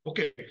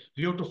 Okay,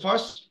 you have to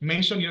first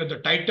mention here the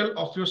title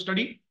of your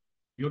study.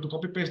 You have to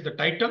copy paste the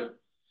title,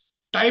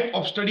 type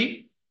of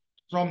study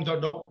from the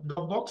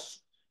drop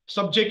box,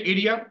 subject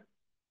area,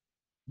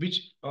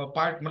 which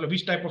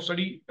which type of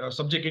study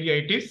subject area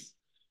it is,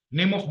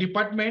 name of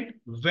department,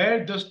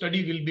 where the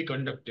study will be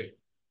conducted,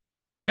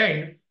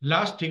 and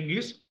last thing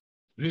is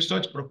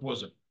research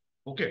proposal.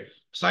 Okay,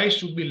 size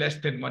should be less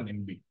than 1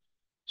 MB.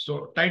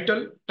 So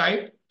title,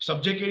 type,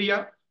 subject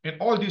area, and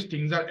all these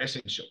things are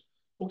essential.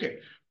 Okay,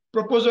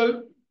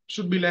 proposal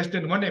should be less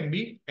than 1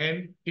 MB,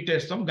 and it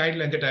has some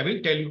guidelines that I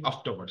will tell you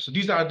afterwards. So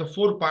these are the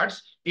 4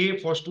 parts: A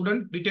for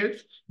student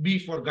details, B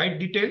for guide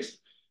details,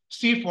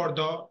 C for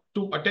the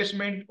 2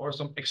 attachment or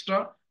some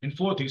extra, and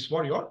 4th is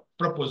for your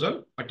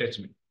proposal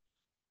attachment.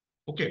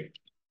 Okay.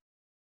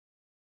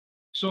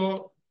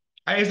 So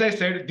as I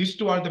said, these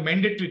 2 are the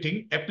mandatory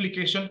thing: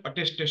 application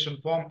attestation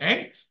form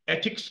and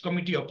ethics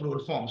committee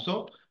approval form.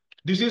 So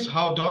this is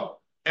how the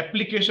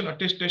application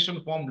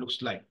attestation form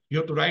looks like. You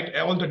have to write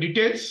all the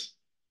details,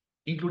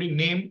 including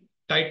name,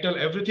 title,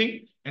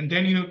 everything. And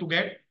then you have to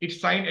get it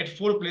signed at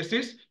 4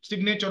 places: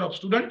 signature of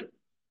student,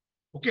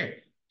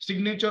 okay,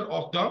 signature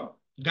of the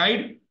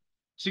guide,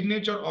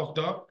 signature of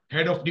the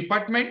head of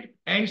department,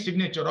 and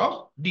signature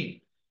of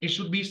dean. It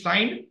should be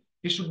signed,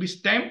 it should be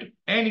stamped,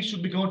 and it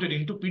should be converted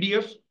into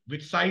PDF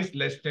with size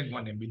less than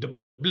 1 MB. The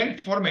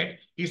blank format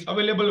is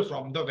available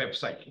from the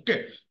website.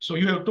 Okay, so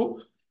you have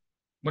to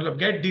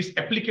get this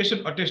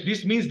application attached.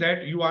 This means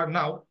that you are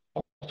now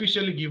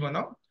officially given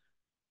a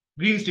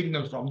green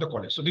signal from the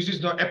college. So this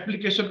is the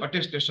application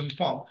attestation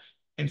form.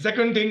 And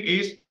second thing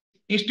is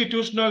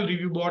institutional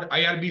review board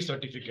IRB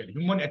certificate,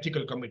 human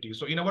ethical committee.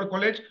 So in our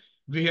college,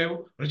 we have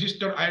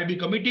registered IRB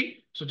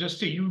committee. So just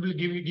see, you will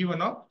give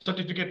given a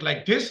certificate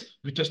like this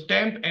with a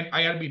stamp and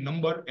IRB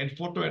number and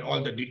photo and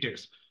all the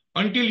details.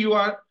 Until you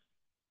are,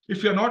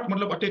 if you're not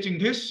attaching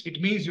this,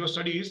 it means your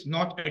study is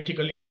not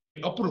ethically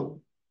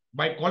approved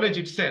by college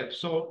itself.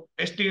 So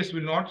STS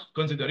will not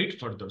consider it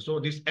further. So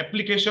this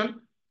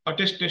application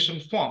attestation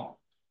form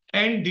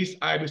and this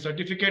IRB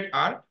certificate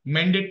are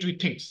mandatory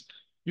things.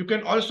 You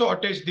can also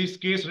attach this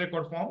case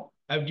record form.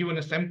 I've given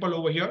a sample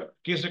over here.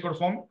 Case record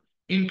form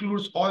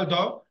includes all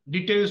the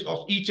details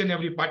of each and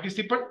every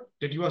participant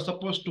that you are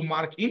supposed to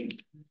mark in.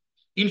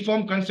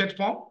 Informed consent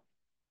form.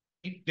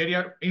 There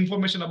are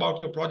information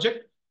about the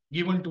project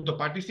given to the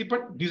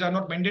participant. These are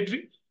not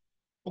mandatory.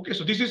 Okay,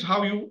 so this is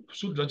how you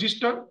should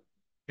register.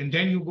 And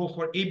then you go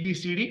for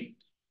ABCD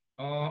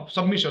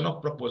submission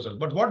of proposal.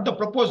 But what the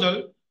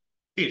proposal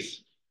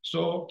is.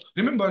 So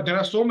remember, there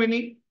are so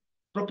many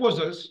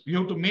proposals. You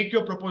have to make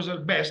your proposal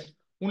best.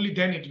 Only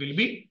then it will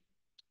be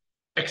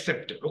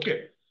accepted.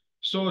 Okay.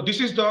 So this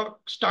is the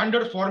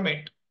standard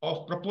format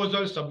of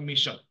proposal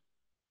submission.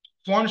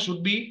 Font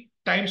should be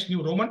Times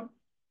New Roman.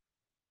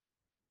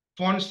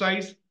 Font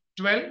size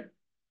 12.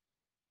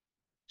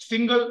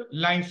 Single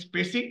line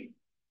spacing.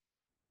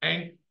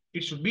 And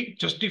it should be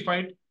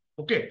justified.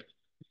 Okay.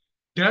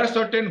 There are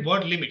certain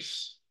word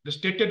limits. The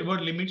stated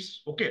word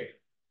limits. Okay.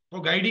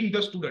 For guiding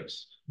the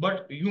students,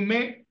 but you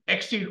may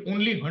exceed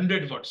only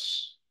 100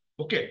 words.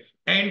 Okay.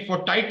 And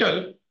for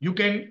title, you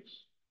can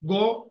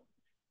go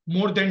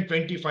more than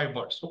 25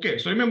 words. Okay.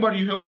 So remember,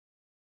 you have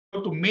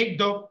to make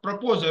the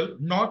proposal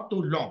not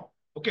too long.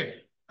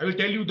 Okay, I will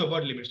tell you the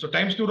word limit. So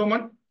Times New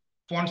Roman,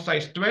 font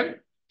size 12,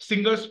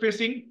 single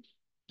spacing,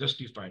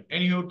 justified.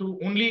 And you have to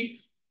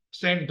only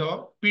send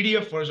the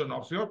PDF version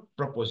of your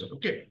proposal.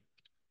 Okay.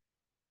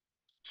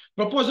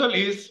 Proposal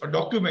is a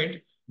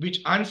document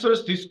which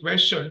answers this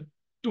question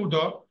to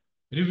the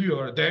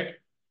reviewer, that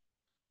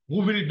who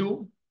will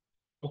do,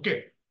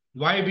 okay,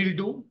 why will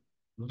do,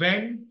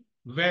 when,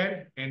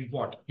 where, and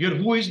what. Here,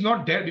 who is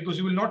not there because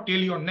you will not tell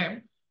your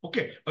name.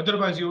 Okay,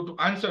 otherwise you have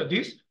to answer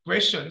these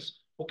questions.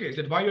 Okay,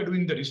 that why you're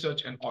doing the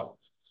research and all.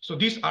 So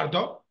these are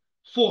the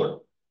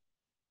 4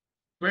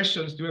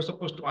 questions you are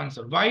supposed to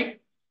answer. Why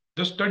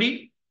the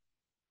study,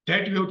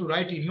 that you have to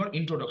write in your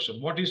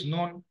introduction. What is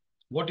known,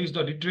 what is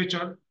the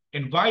literature,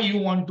 and why you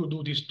want to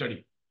do this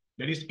study.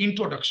 That is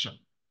introduction.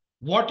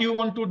 What you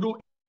want to do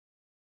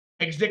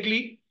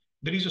exactly,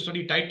 there is a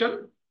study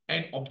title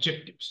and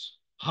objectives.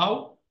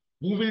 How,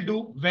 who will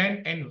do,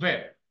 when, and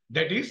where.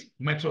 That is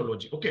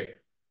methodology. Okay.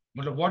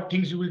 What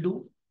things you will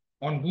do,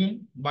 on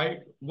whom, by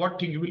what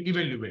thing you will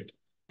evaluate.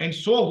 And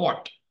so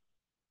what?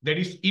 That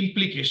is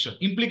implication.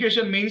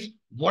 Implication means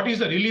what is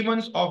the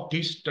relevance of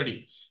this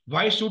study?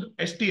 Why should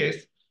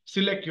STS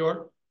select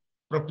your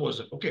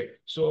proposal? Okay.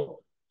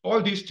 So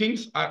all these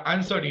things are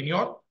answered in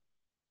your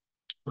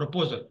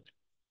proposal.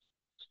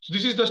 So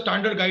this is the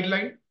standard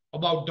guideline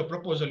about the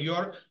proposal.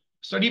 Your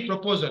study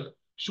proposal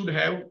should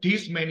have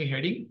these many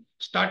headings,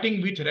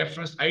 starting with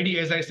reference ID.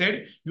 As I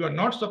said, you are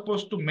not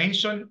supposed to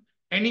mention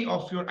any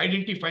of your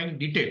identifying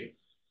detail.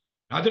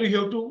 Rather,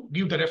 you have to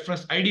give the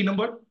reference ID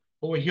number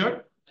over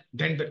here,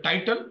 then the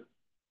title,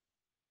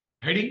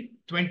 heading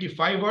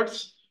 25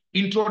 words,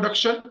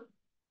 introduction,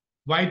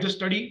 why the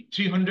study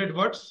 300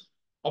 words,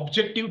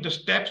 objective, the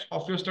steps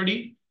of your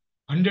study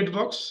 100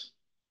 words,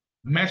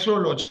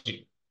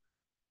 methodology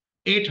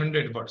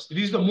 800 words.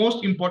 This is the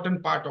most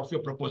important part of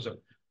your proposal.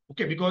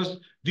 Okay, because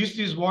this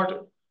is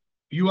what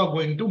you are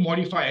going to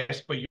modify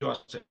as per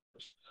yourself.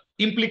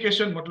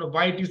 Implication,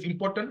 why it is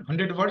important,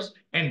 100 words,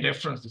 and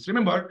references.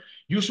 Remember,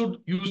 you should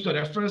use the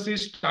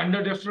references,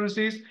 standard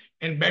references,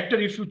 and better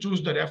if you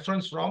choose the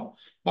reference from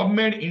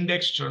PubMed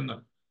index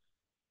journal.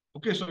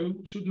 Okay, so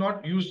you should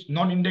not use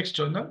non-index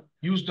journal,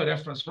 use the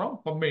reference from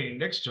PubMed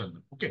index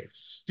journal. Okay,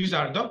 these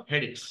are the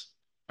headings.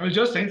 I will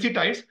just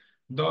sensitize.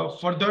 The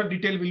further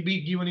detail will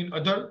be given in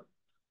other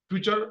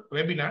future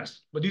webinars,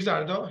 but these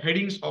are the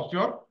headings of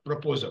your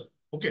proposal.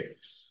 Okay,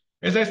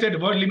 as I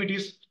said, word limit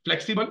is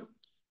flexible.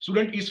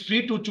 Student is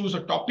free to choose a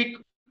topic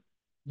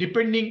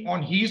depending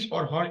on his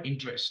or her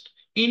interest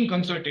in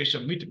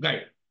consultation with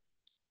guide.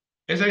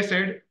 As I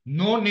said,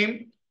 no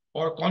name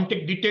or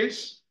contact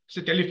details,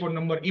 say telephone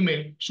number,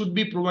 email, should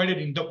be provided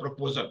in the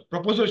proposal.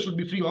 Proposal should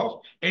be free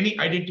of any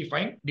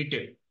identifying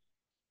detail.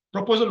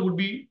 Proposal would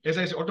be, as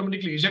I said,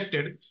 automatically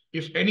rejected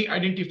if any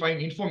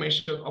identifying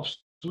information of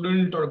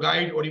student or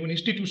guide or even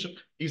institution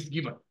is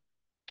given.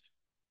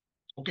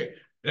 Okay,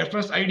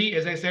 reference ID,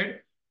 as I said,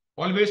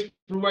 always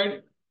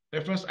provide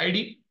reference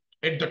ID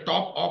at the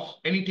top of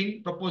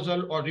anything,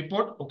 proposal or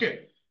report.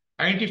 Okay,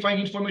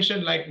 identifying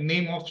information like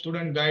name of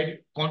student, guide,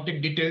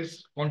 contact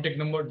details, contact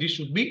number, this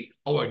should be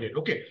avoided.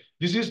 Okay,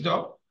 this is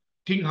the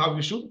thing how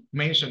you should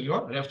mention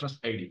your reference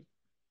ID.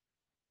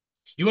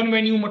 Even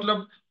when you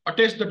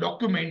attach the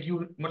document,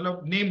 you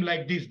name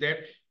like this, that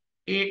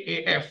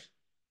AAF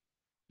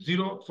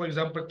 0, for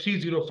example,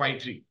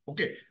 3053.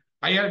 Okay,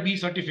 IRB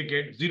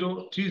certificate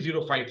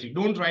 03053.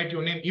 Don't write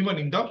your name even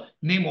in the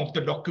name of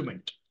the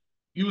document.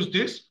 Use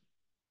this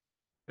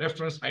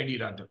reference ID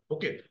rather.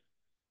 Okay.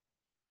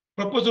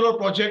 Proposal or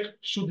project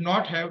should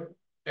not have,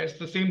 as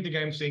the same thing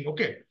I'm saying.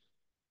 Okay.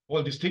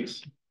 All these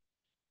things.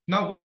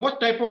 Now, what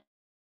type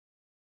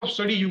of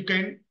study you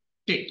can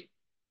take?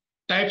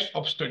 Types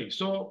of study.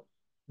 So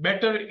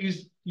better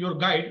is your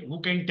guide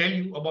who can tell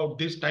you about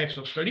these types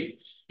of study.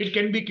 It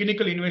can be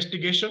clinical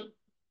investigation.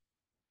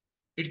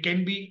 It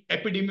can be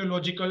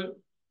epidemiological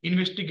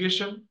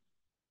investigation,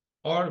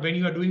 or when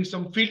you are doing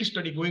some field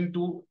study, going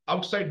to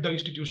outside the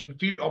institution,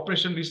 field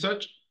operation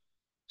research,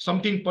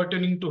 something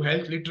pertaining to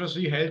health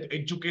literacy, health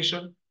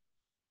education,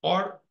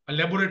 or a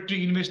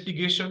laboratory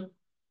investigation,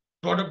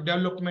 product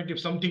development if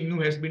something new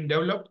has been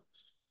developed,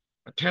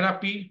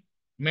 therapy,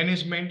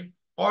 management,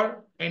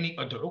 or any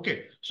other.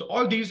 Okay, so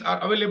all these are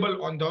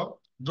available on the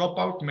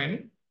dropout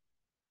menu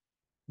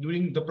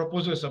during the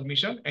proposal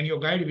submission, and your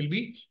guide will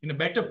be in a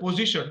better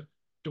position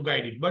to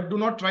guide it. But do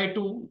not try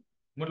to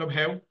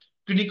have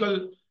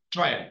clinical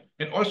trial,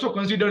 and also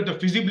consider the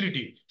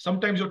feasibility.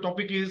 Sometimes your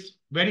topic is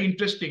very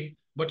interesting,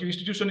 but your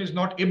institution is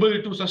not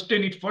able to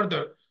sustain it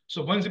further.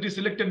 So once it is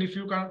selected, if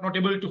you are not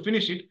able to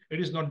finish it, it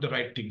is not the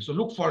right thing. So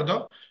look for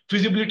the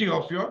feasibility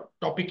of your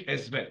topic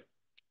as well.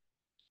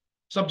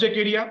 Subject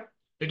area,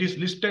 it is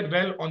listed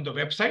well on the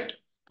website.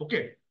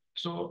 Okay,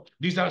 so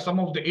these are some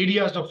of the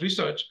areas of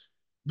research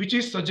which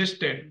is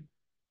suggested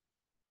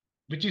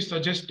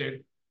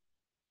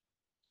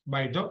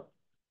by the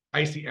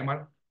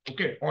ICMR,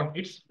 okay, on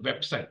its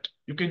website.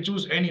 You can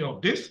choose any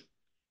of this.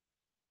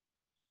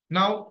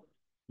 Now,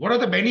 what are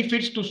the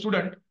benefits to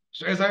student?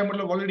 So as I have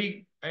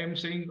already I am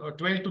saying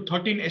 12 to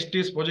 13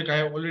 STS project I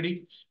have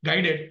already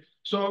guided.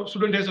 So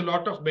student has a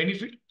lot of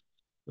benefit.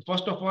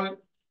 First of all,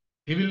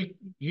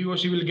 he or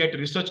she will get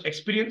research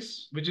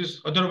experience, which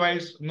is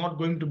otherwise not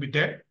going to be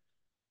there.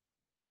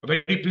 A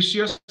very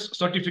precious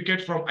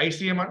certificate from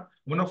ICMR.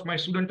 One of my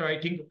student, I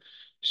think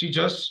she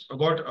just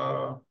got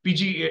a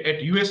PG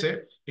at USA,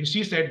 and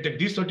she said that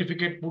this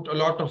certificate put a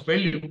lot of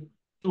value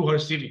to her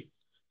CV.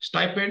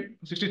 Stipend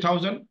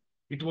 60,000.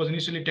 It was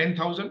initially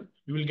 10,000.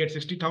 You will get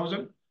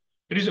 60,000.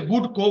 It is a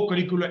good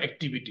co-curricular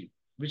activity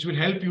which will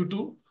help you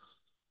to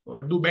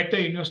do better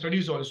in your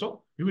studies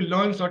also. You will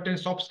learn certain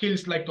soft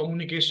skills like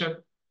communication,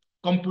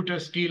 computer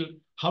skill,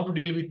 how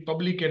to deal with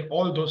public and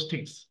all those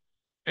things.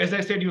 As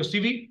I said, your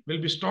CV will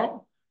be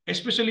strong,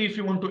 especially if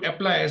you want to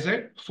apply as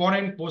a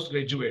foreign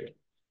postgraduate.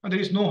 And there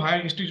is no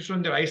higher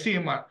institution than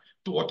ICMR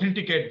to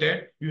authenticate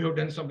that you have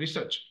done some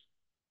research.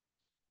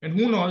 And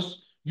who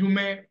knows, you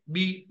may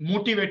be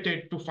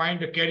motivated to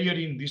find a career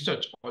in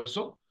research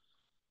also.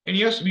 And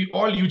yes, we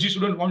all UG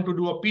students want to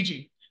do a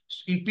PG.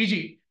 In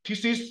PG,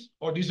 thesis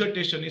or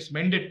dissertation is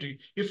mandatory.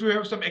 If you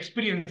have some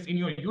experience in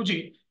your UG,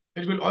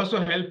 it will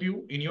also help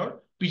you in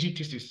your PG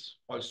thesis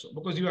also,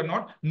 because you are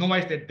not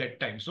novice at that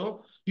time.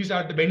 So these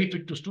are the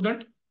benefit to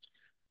student,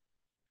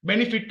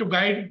 benefit to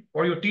guide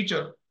or your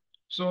teacher.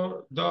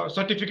 So the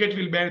certificate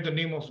will bear the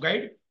name of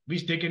guide,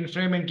 which they can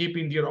frame and keep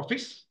in their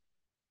office.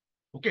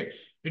 Okay,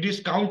 it is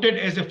counted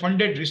as a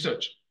funded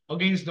research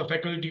against the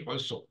faculty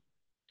also.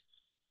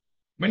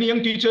 Many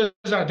young teachers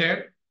are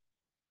there,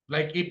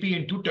 like AP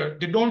and tutor,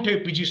 they don't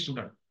have PG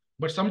student.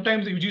 But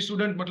sometimes the UG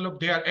student,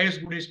 they are as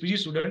good as PG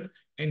student,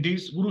 and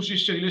this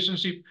Guru-Shishya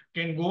relationship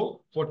can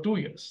go for 2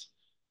 years.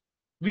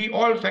 We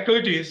all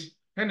faculties,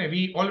 and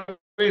we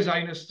always are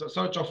in a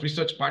search of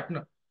research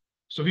partner.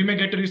 So we may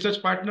get a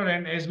research partner,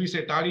 and as we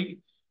say, tari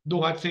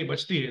do haath se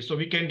bachti hai. So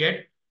we can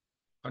get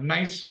a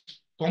nice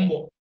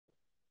combo.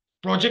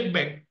 Project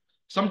bank.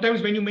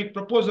 Sometimes when you make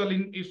proposal,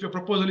 if your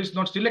proposal is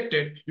not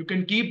selected, you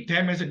can keep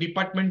them as a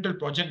departmental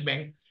project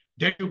bank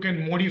that you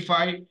can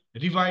modify,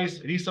 revise,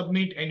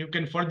 resubmit, and you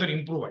can further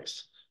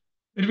improvise.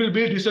 It will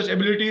build research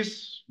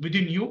abilities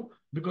within you,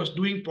 because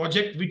doing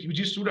project with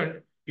UG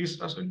student is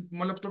a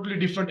totally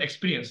different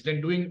experience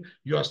than doing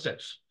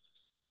yourself.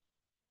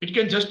 It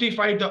can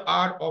justify the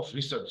R of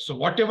research. So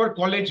whatever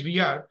college we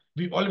are,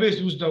 we always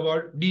use the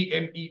word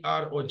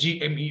DMER or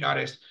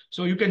GMERS.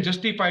 So you can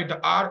justify the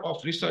R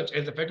of research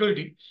as a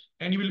faculty,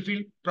 and you will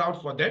feel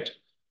proud for that.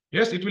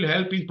 Yes, it will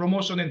help in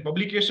promotion and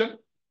publication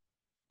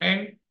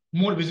and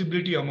more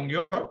visibility among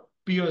your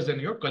peers and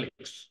your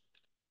colleagues.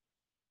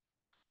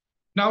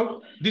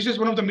 Now, this is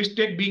one of the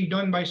mistakes being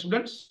done by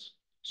students.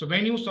 So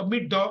when you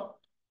submit the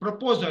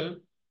proposal,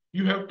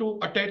 you have to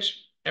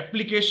attach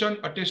application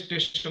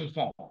attestation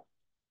form.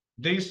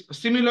 There is a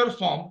similar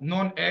form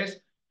known as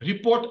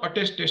report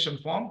attestation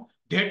form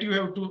that you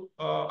have to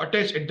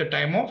attach at the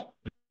time of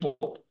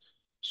report.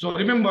 So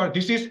remember,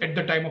 this is at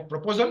the time of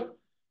proposal,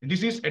 and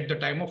this is at the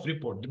time of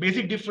report. The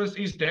basic difference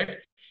is that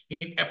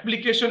in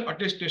application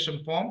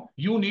attestation form,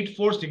 you need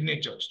 4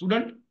 signatures: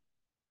 student,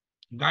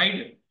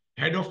 guide,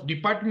 head of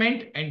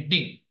department, and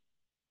dean.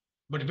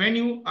 But when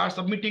you are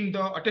submitting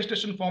the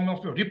attestation form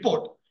of your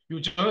report, you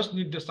just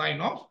need the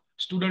sign of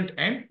student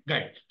and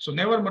guide. So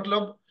never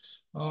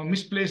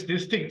misplace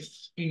these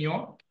things in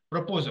your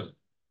proposal.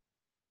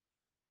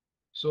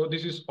 So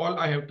this is all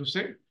I have to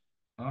say.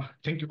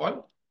 Thank you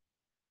all.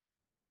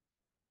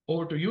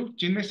 Over to you,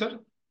 Chinmay sir.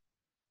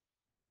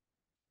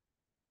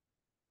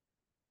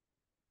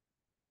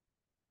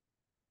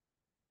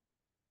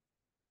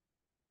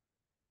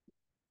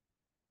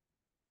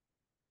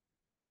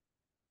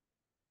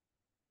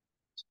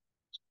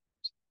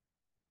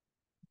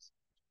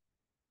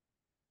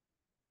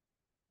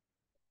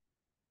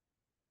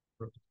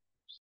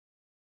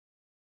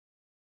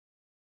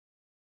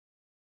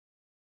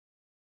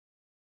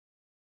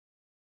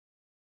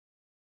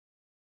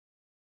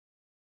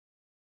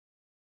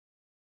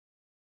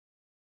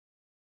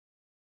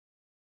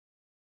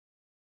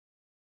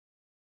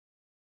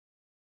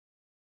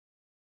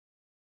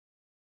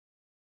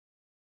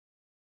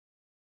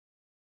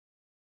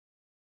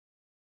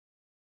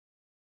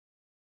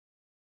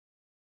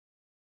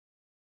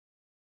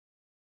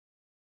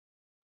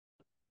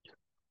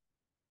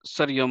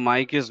 Sir, your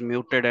mic is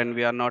muted and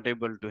we are not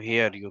able to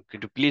hear you.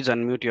 Could you please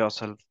unmute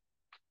yourself?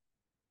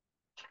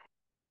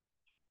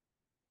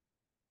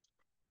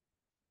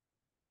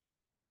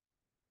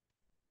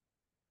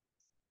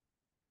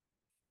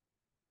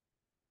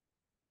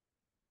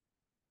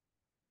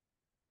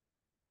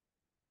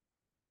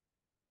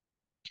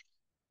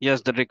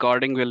 Yes, the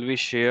recording will be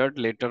shared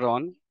later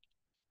on.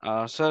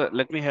 Sir,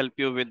 let me help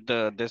you with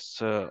this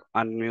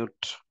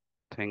unmute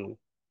thing.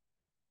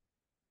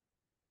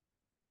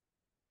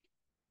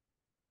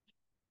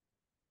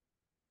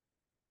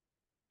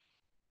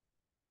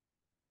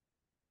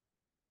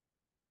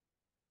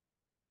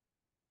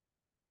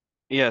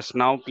 Yes,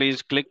 now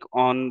please click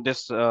on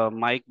this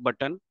mic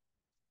button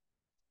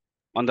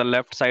on the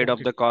left side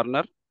of the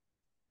corner.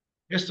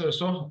 Yes, sir.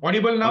 So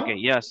audible now? Okay,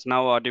 yes,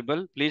 now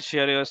audible. Please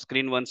share your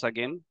screen once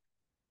again.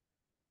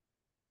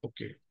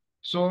 Okay.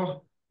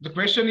 So the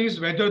question is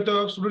whether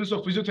the students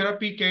of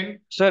physiotherapy can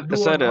Sir, do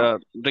or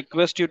not.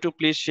 request you to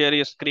please share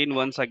your screen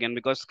once again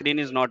because screen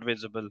is not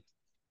visible.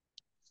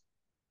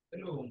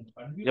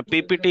 Your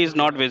PPT is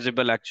not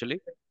visible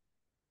actually.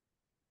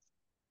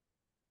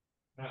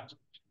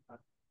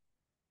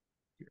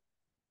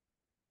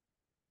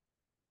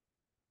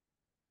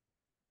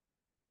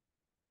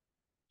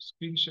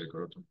 Screen share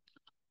करो तो.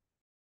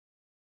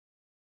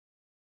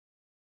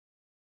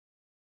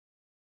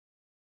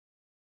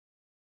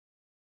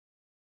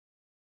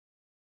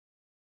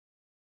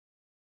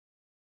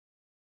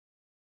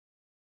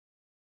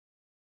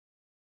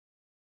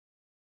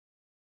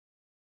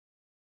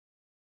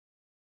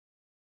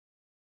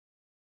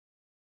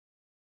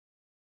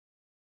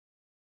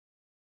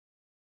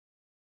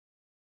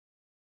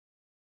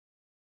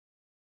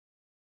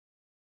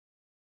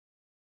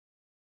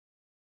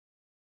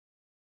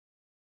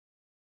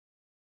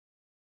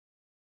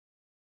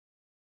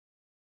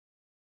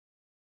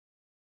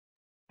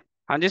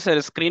 हाँ जी sir,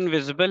 screen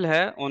visible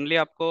है, only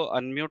आपको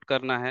unmute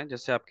करना है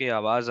जैसे आपकी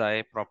आवाज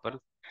आए proper.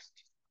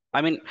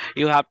 I mean,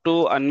 you have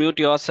to unmute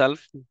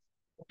yourself.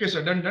 Okay,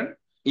 sir. Done.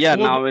 Yeah,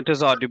 Over now it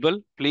is audible.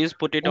 Please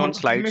put it on to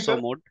Chinmay, slideshow sir.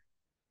 mode.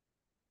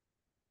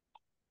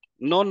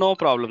 No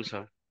problem,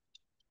 sir.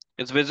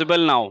 It's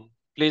visible now.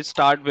 Please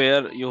start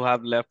where you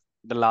have left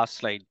the last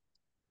slide.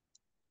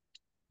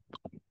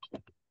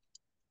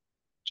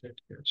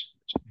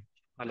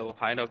 Hello,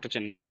 hi, Dr.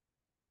 Chin.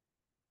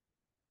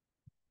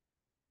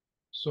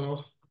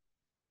 So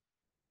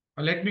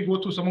let me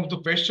go through some of the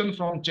questions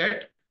from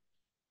chat.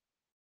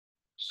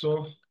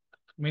 So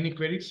many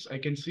queries I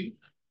can see.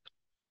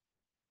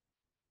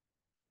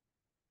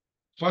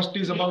 First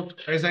is about,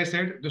 as I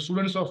said, the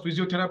students of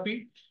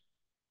physiotherapy,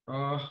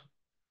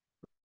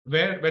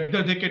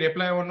 whether they can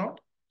apply or not.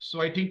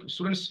 So I think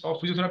students of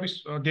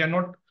physiotherapy, they are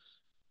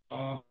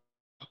not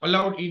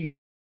allowed in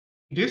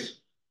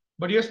this,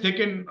 but yes, they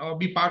can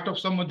be part of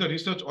some other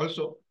research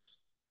also,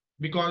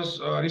 because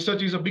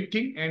research is a big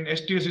thing and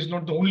STS is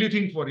not the only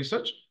thing for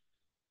research.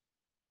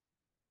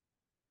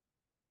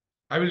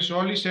 I will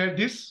surely share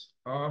this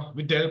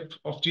with the help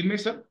of Chinmay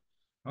sir.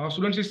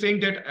 Students is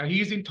saying that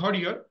he is in third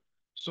year,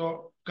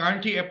 so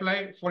can't he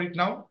apply for it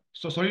now?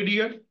 So sorry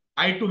dear,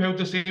 I too have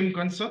the same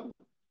concern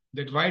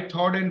that why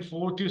third and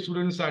fourth year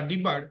students are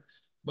debarred,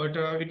 but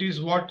it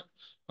is what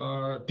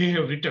they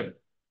have written.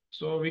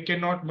 So we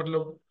cannot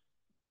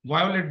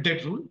violate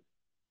that rule.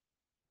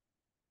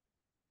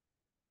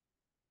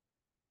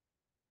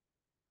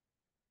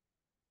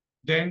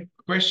 Then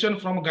question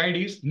from guide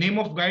is, name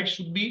of guide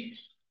should be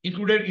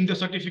included in the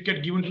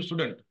certificate given to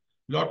student.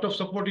 Lot of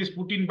support is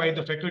put in by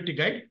the faculty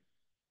guide.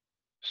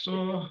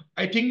 So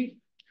I think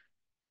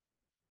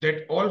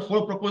that all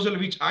 4 proposals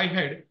which I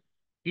had,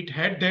 it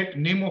had that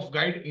name of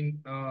guide in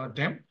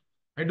them.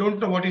 I don't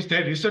know what is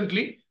there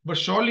recently, but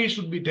surely it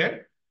should be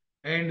there.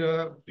 And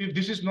if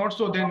this is not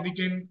so, then we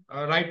can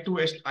write to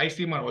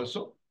ICMR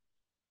also.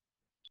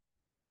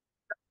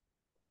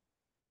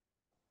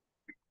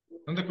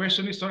 And the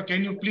question is, sir,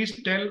 can you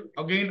please tell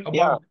again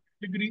about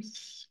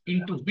categories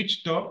into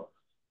which the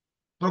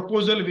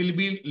proposal will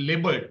be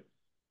labeled?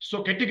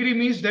 So category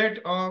means that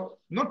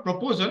not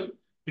proposal,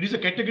 it is a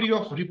category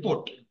of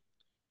report.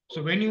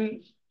 So when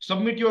you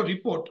submit your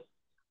report,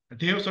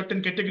 they have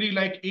certain category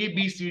like A,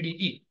 B, C, D,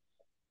 E,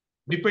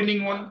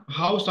 depending on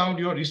how sound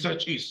your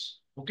research is.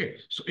 Okay,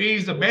 so A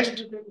is the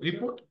best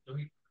report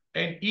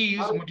and E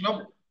is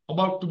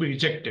about to be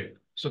rejected.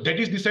 So that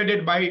is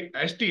decided by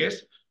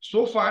STS.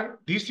 So far,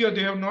 this year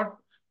they have not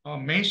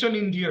mentioned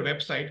in their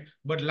website,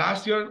 but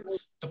last year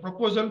the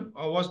proposal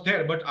was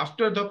there. But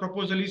after the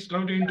proposal is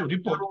converted into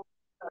report,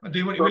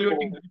 they were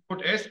evaluating the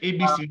report as A,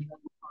 B, C, D.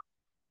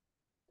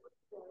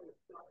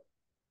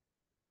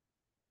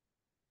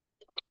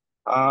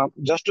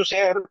 Just to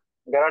share,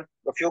 there are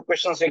a few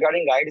questions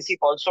regarding guideship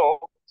also,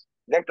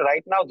 that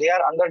right now they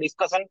are under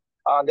discussion,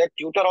 that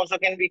tutor also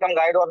can become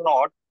guide or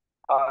not.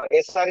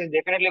 SR is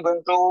definitely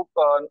going to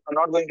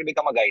not going to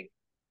become a guide.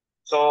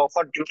 So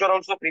for tutor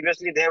also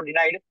previously they have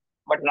denied,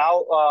 but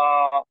now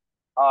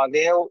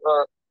they have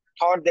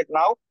thought that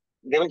now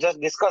they will just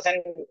discuss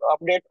and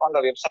update on the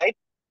website.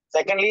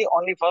 Secondly,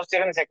 only first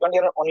year and second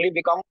year only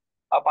become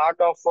a part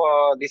of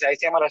this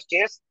ICMR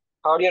STS.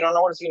 Third year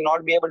onwards will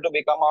not be able to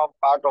become a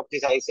part of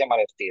this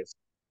ICMR STS.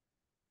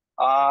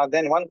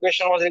 Then one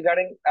question was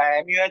regarding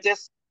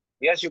MUHS.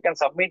 Yes, you can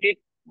submit it,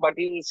 but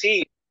you will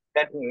see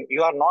that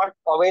you are not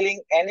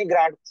availing any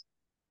grants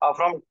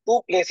from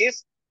 2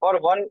 places for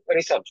one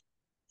research.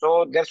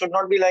 So there should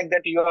not be like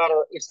that you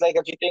are, it's like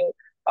a cheating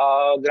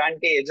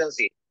grantee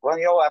agency. When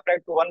you have applied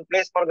to one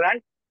place for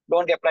grant,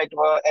 don't apply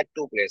to at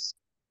 2 places.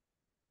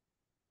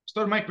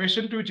 Sir, my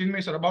question to you,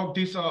 Chinmay sir, about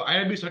this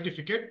IRB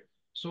certificate.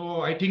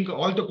 So I think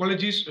all the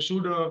colleges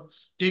should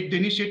take the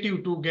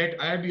initiative to get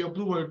IRB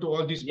approval to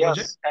all these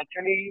projects. Yes,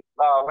 actually,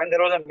 when there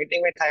was a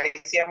meeting with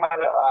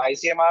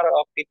ICMR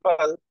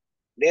people,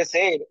 they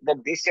said that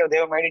this year they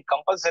have made it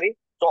compulsory.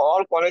 So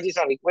all colleges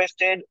are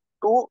requested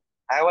to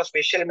have a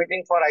special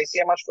meeting for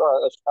ICMR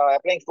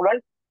applying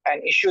student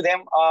and issue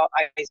them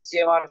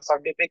ICMR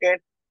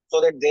certificate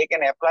so that they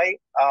can apply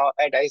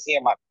at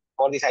ICMR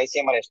for this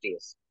ICMR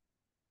STS.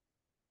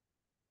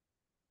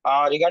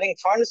 Regarding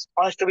funds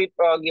to be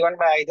given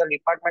by either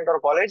department or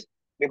college,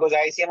 because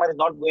ICMR is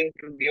not going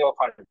to give a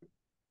fund.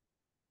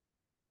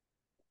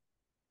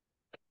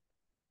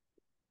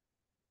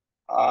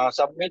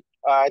 Submit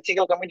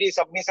ethical committee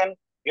submission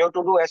you have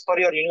to do as per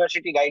your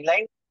university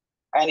guideline,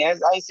 and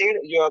as I said,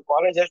 your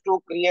college has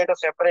to create a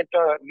separate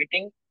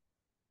meeting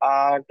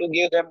to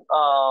give them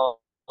a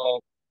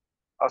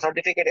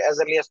certificate as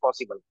early as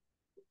possible.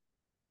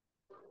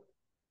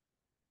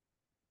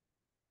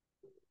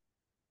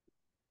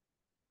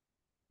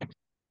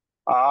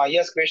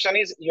 Yes, question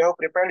is you have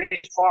prepared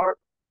it for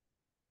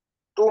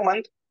 2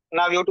 months.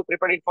 Now you have to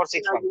prepare it for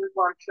 6 months. You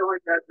want showing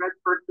that red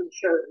person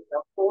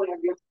pulling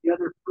against the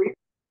other three.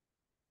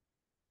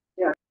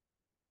 Yeah.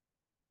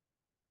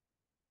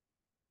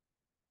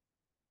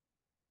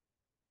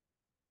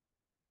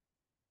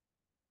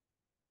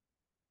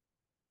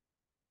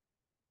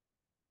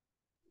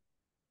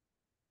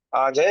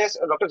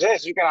 Dr.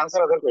 Jayesh, you can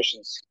answer other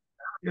questions.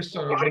 Yes,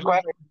 sir. If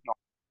required, no.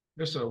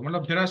 Yes, sir.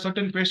 There are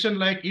certain questions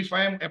like if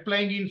I am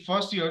applying in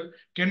first year,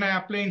 can I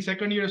apply in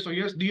second year? So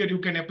yes, dear, you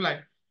can apply,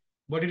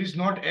 but it is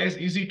not as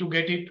easy to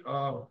get it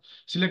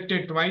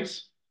selected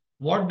twice.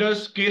 What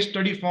does case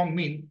study form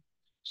mean?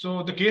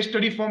 So the case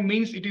study form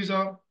means it is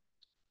a,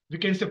 we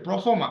can say, pro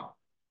forma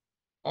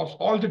of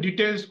all the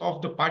details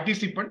of the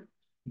participant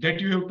that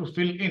you have to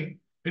fill in.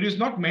 It is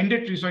not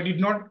mandatory, so I did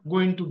not go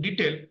into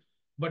detail,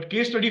 but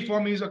case study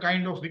form is a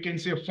kind of, we can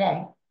say,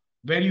 form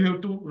where you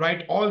have to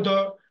write all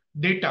the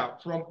data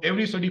from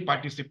every study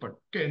participant,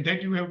 okay, and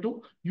that you have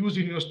to use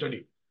in your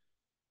study.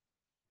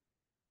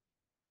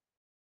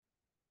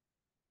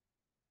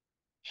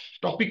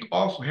 Topic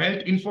of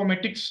health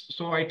informatics.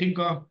 So I think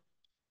I'm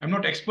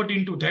not expert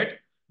into that,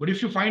 but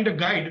if you find a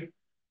guide,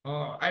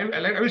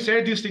 I will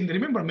say this thing.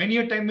 Remember, many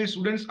a time my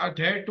students are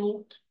there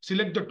to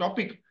select the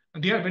topic,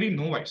 and they are very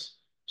novice.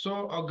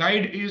 So a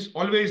guide is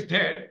always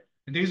there.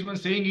 And there is one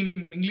saying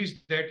in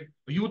English that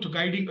youth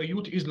guiding a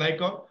youth is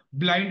like a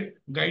blind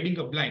guiding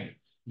a blind.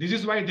 This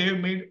is why they have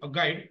made a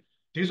guide.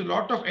 There is a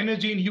lot of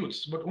energy in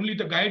youths, but only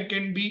the guide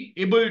can be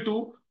able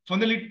to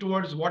funnel it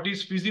towards what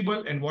is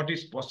feasible and what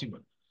is possible.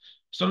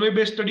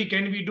 Survey-based study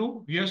can we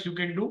do? Yes, you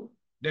can do,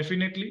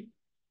 definitely.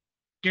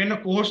 Can a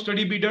cohort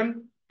study be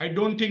done? I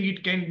don't think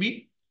it can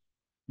be,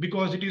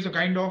 because it is a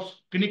kind of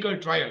clinical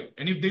trial.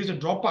 And if there is a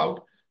dropout,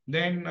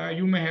 then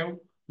you may have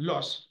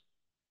loss.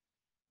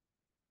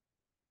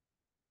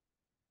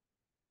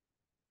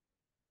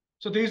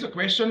 So there is a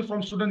question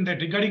from student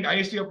that regarding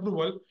IC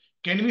approval,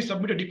 can we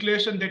submit a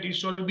declaration that it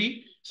shall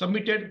be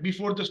submitted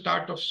before the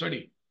start of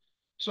study?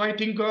 So I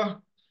think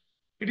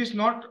it is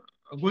not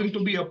going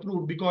to be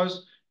approved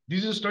because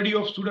this is a study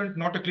of student,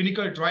 not a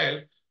clinical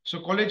trial.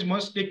 So college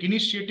must take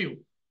initiative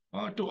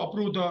to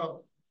approve the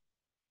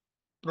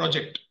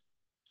project.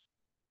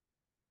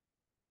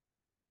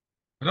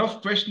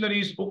 Rough questionnaire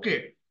is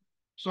okay.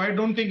 So I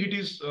don't think it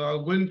is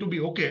going to be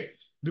okay,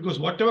 because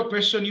whatever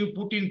question you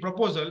put in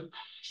proposal,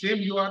 same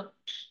you are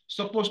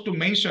supposed to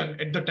mention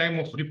at the time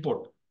of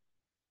report.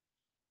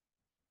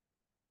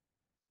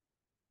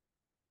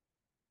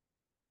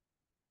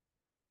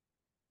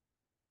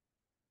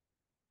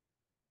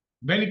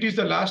 When it is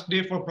the last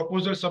day for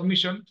proposal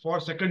submission for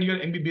second year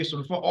MBBS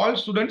students. For all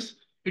students,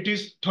 it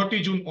is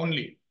 30 June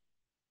only.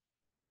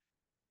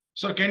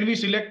 So can we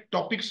select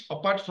topics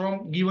apart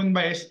from given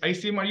by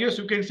ICMR? Yes,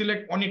 you can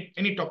select on it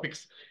any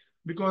topics,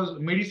 because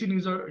medicine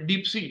is a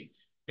deep sea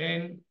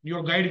and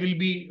your guide will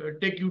be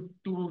take you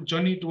to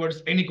journey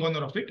towards any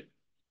corner of it.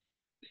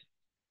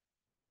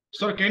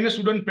 Sir, can a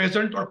student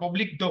present or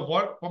publish the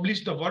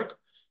work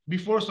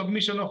before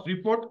submission of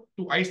report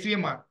to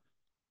ICMR?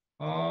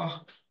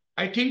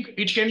 I think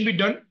it can be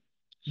done,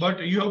 but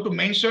you have to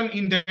mention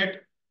in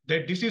that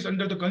this is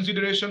under the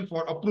consideration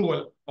for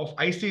approval of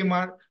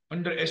ICMR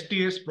under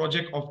STS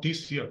project of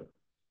this year.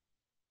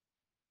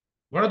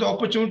 What are the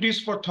opportunities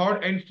for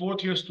third and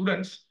fourth year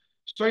students?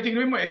 So I think,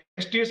 remember,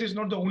 STS is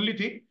not the only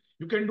thing.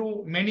 You can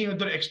do many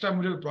other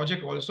extramural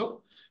project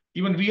also.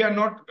 Even we are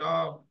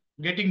not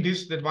getting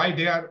this, that why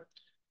they are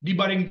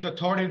debarring the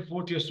third and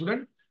fourth year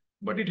student,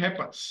 but it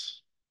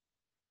happens.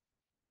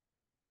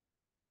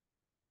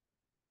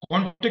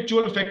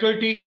 Contextual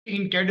faculty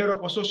in cadre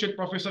of associate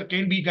professor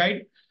can be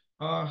guide.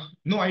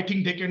 No, I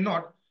think they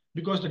cannot,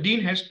 because the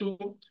dean has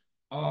to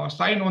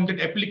sign on that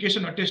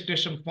application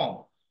attestation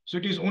form. So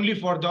it is only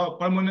for the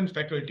permanent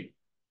faculty.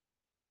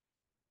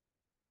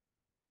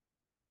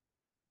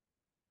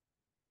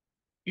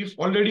 If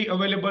already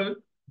available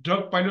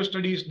drug pilot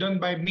study is done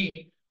by me,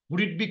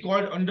 would it be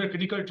called under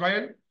clinical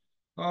trial?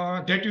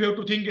 That you have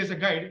to think as a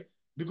guide,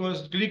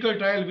 because clinical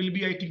trial will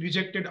be, I think,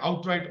 rejected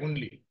outright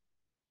only.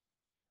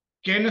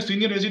 Can a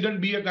senior resident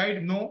be a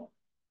guide? No,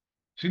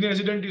 senior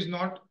resident is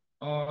not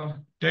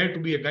there to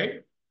be a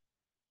guide.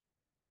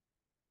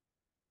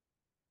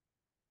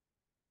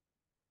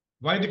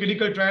 Why the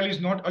clinical trial is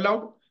not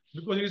allowed?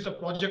 Because it is a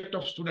project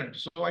of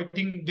students. So I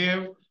think they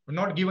have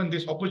not given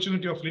this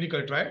opportunity of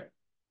clinical trial.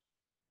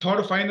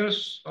 Third final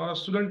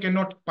student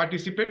cannot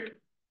participate.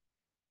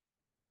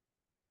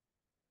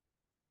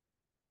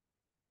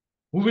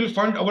 who will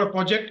fund our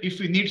project if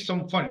we need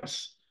some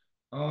funds.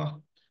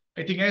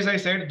 I think, as I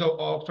said,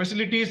 the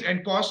facilities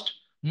and cost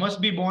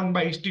must be borne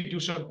by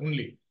institution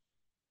only.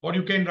 Or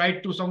you can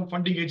write to some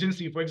funding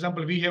agency. For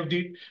example, we have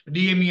the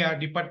DMER,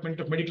 Department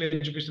of Medical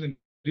Education and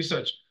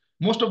Research.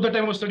 Most of the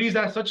time, our studies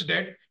are such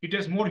that it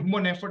has more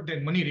human effort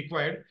than money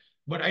required.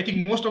 But I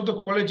think most of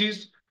the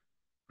colleges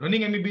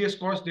running MBBS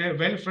course, they have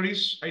well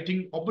furnished, I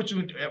think,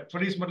 opportunity,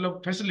 furnished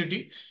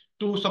facility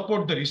to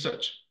support the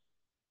research.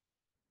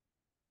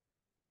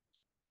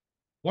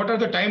 What are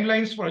the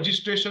timelines for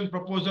registration,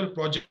 proposal,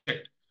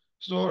 project?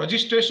 So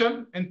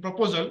registration and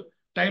proposal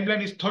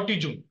timeline is 30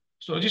 June.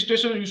 So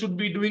registration you should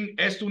be doing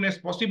as soon as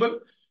possible.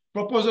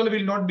 Proposal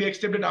will not be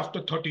accepted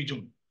after 30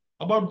 June.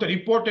 About the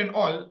report and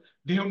all,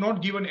 they have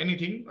not given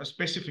anything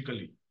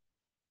specifically.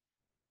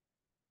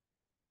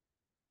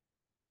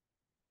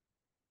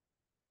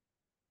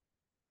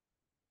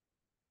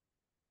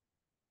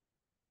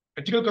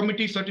 Ethical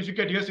committee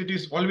certificate, yes, it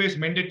is always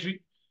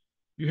mandatory.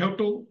 You have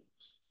to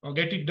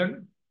get it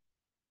done.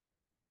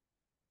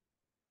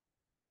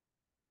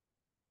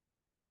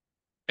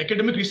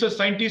 Academic research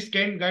scientists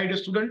can guide a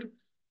student.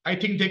 I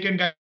think they can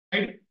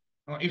guide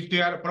if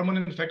they are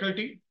permanent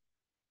faculty.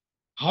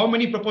 How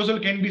many proposals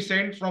can be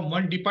sent from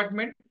one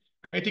department?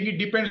 I think it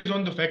depends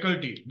on the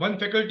faculty. One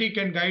faculty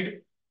can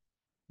guide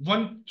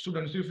one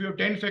student. So if you have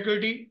 10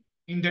 faculty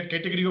in that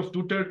category of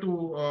tutor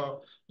to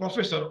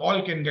professor,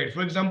 all can guide.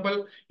 For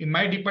example, in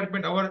my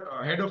department,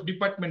 our head of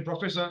department,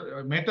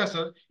 Professor Mehta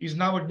sir, is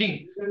now a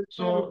dean.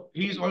 So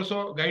he is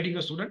also guiding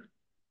a student.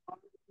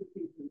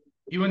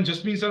 Even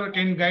Jasmine sir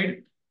can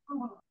guide.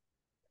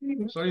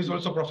 Sir is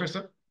also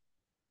professor.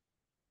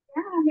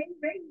 Yeah,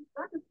 hey,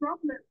 got a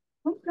problem.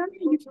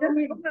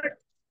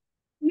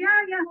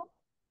 Yeah.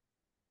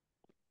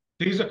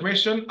 There is a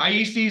question,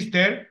 IEC is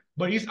there,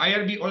 but is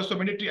IRB also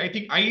mandatory? I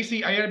think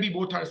IEC, IRB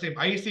both are same.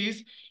 IEC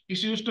is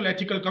Institutional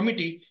Ethical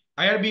Committee.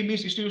 IRB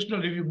means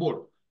Institutional Review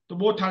Board. So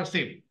both are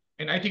same.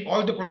 And I think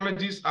all the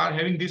colleges are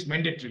having this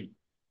mandatory.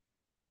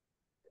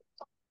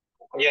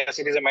 Yes,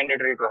 it is a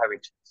mandatory to have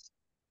it.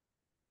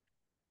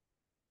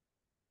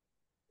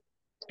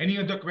 Any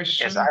other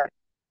question? Yes,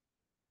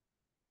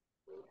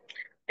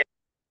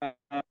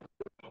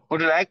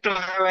 would you like to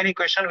have any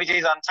question which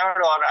is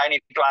answered, or I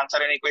need to answer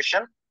any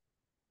question?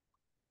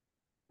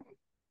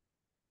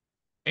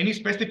 Any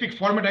specific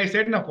format? I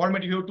said now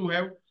format you have to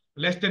have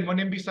less than 1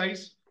 MB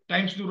size,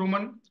 Times New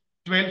Roman,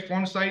 12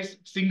 font size,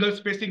 single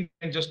spacing,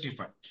 and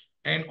justify.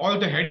 And all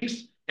the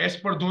headings as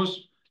per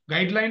those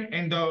guidelines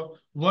and the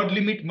word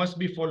limit must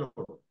be followed.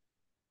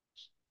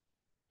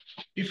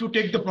 If you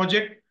take the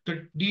project,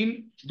 the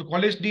dean, the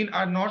college dean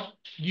are not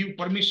give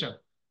permission.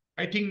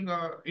 I think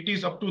it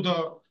is up to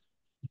the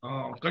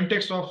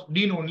context of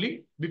dean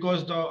only,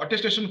 because the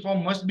attestation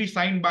form must be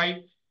signed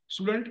by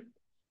student,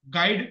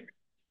 guide,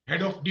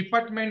 head of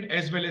department,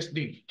 as well as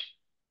dean.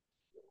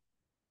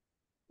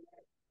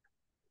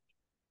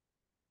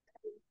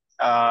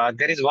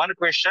 There is one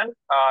question.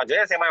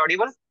 Jayas, am I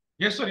audible?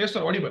 Yes,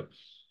 sir, audible.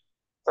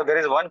 So there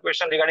is one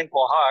question regarding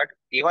cohort.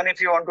 Even if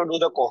you want to do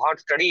the cohort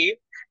study,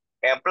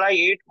 apply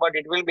it, but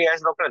it will be,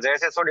 as Dr. Jay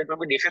said, so it will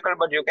be difficult,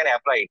 but you can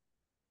apply it.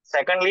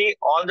 Secondly,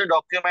 all the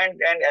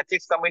document and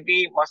ethics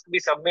committee must be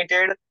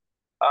submitted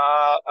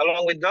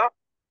along with the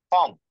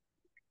form.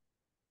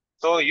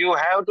 So you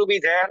have to be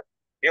there,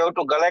 you have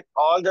to collect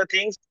all the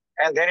things,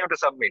 and then you have to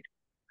submit.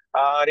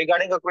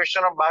 Regarding a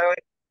question of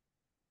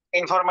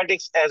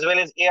bioinformatics as well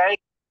as AI,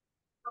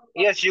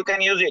 yes, you can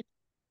use it.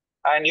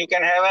 And you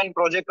can have a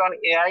project on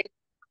AI.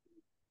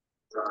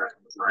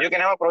 You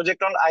can have a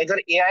project on either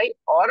AI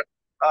or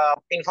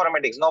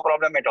informatics, no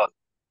problem at all.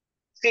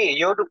 See,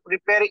 you have to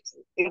prepare it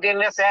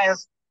in a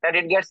sense that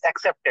it gets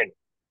accepted.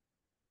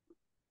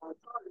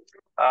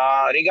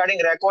 Regarding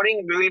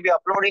recording, we will be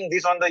uploading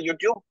this on the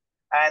YouTube,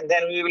 and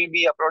then we will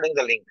be uploading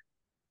the link.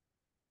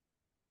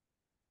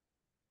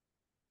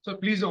 So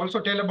please also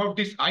tell about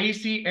this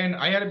IEC and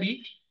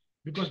IRB,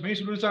 because many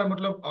students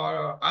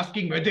are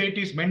asking whether it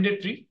is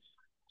mandatory.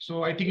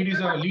 So I think it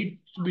is a lead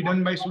to be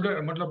done by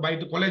student, by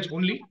the college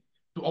only,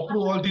 to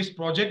approve all this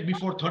project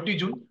before 30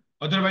 June.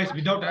 Otherwise,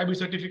 without IRB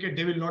certificate,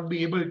 they will not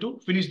be able to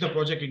finish the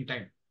project in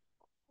time.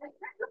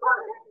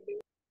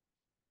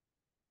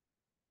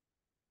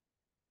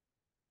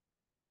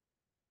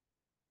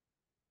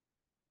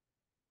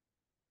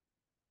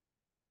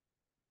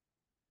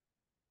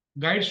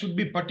 Guide should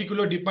be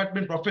particular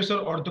department professor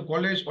or the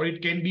college, or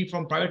it can be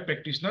from private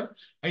practitioner.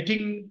 I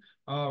think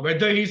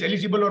whether he is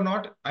eligible or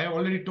not, I have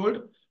already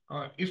told.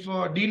 If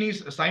dean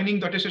is signing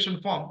the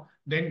attestation form,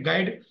 then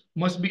guide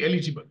must be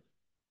eligible.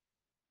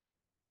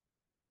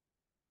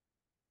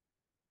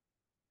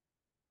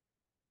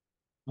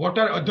 What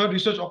are other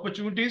research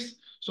opportunities?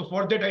 So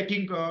for that, I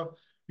think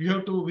you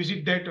have to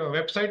visit that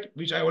website,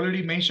 which I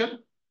already mentioned,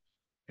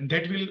 and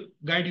that will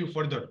guide you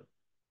further.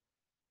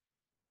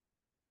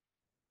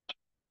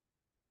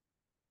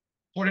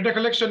 For data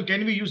collection,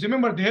 can we use,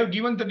 remember, they have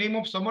given the name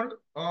of summer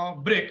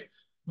break,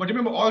 but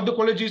remember, all the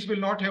colleges will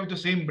not have the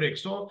same break.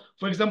 So,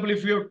 for example,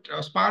 if you have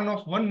a span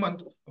of 1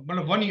 month,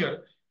 1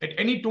 year, at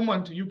any 2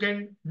 months, you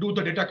can do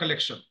the data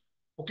collection.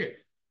 Okay.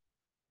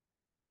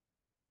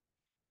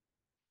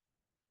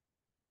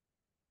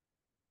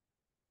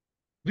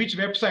 Which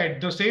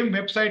website? The same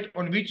website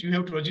on which you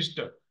have to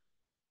register.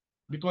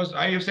 Because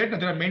I have said that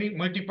there are many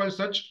multiple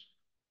such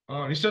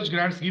research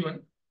grants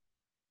given.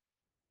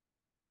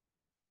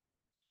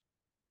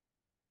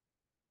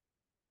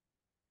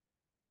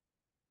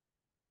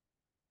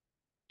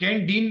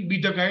 Can dean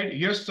be the guide?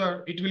 Yes,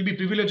 sir. It will be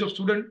privilege of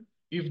student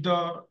if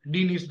the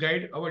dean is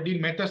guide. Our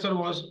dean Mehta sir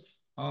was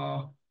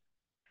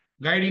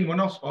guide in one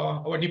of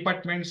our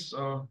department's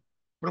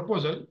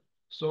proposal.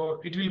 So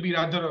it will be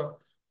rather a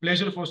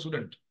pleasure for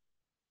student.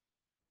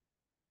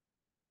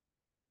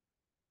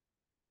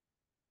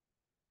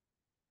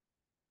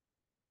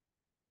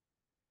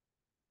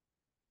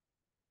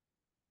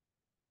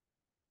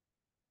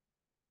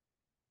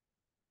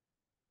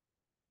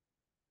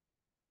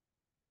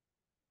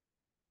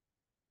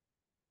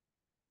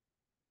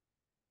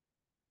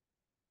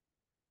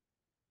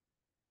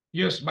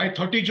 Yes, by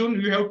 30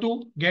 June, you have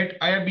to get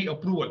IRB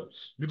approval,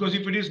 because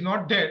if it is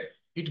not there,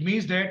 it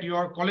means that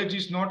your college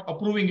is not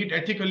approving it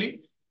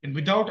ethically, and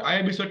without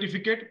IRB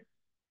certificate,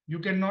 you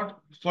cannot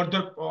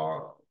further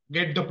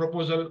get the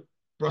proposal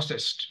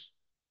processed.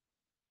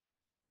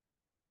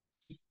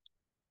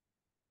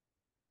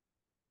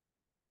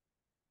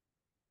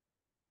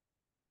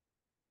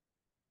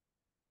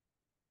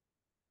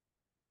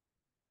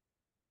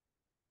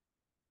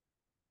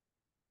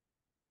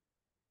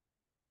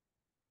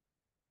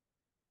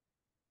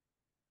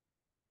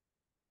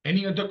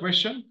 Any other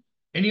question?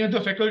 Any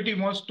other faculty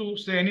wants to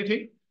say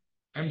anything?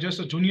 I'm just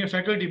a junior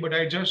faculty, but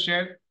I just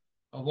share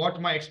what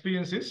my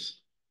experience is.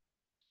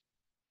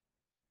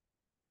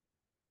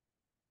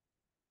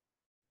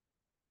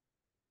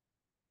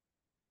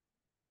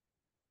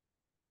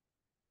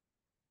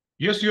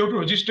 Yes, you have to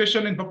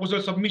registration and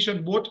proposal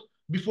submission both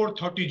before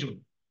 30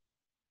 June.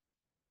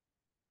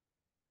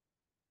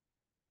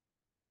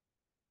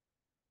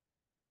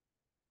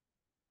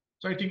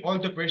 So I think all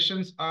the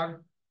questions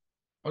are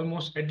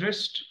almost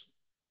addressed.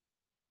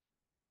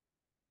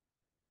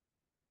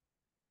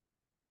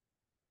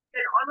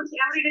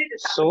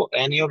 So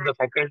any of the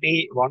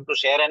faculty want to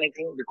share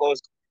anything? Because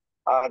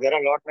there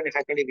are a lot many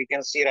faculty we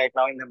can see right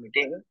now in the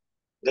meeting.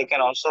 They can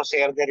also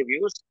share their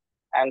views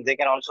and they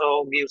can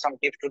also give some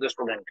tips to the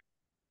student.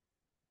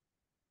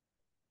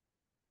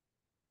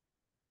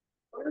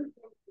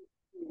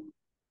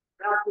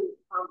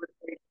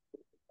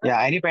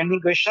 Yeah, any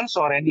pending questions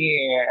or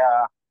any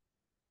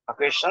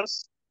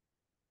questions?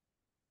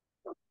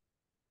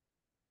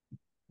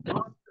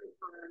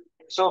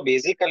 So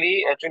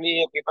basically,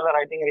 actually, people are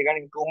writing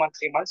regarding 2 months,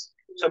 3 months.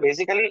 So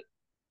basically,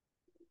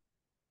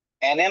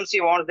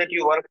 NMC wants that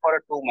you work for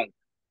a 2 month.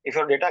 If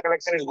your data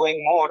collection is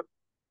going more,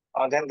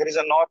 then there is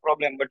a no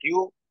problem. But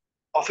you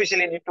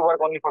officially need to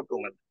work only for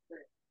 2 months.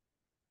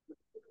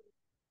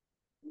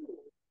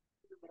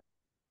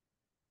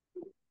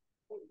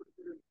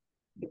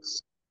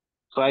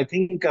 So I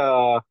think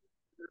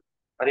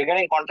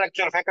regarding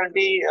contractual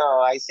faculty,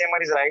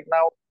 ICMR is right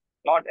now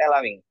not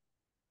allowing.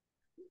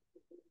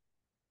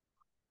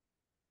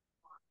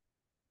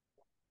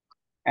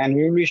 And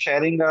we will be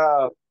sharing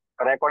a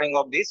recording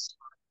of this.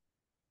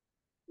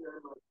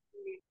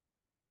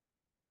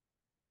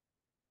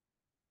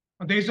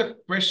 There is a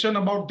question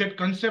about that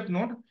concept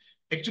note.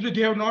 Actually,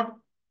 they have not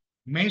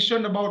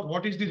mentioned about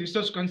what is the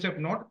research concept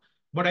note.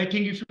 But I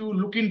think if you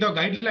look in the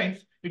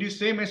guidelines, it is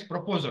same as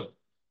proposal.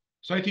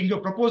 So I think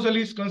your proposal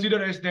is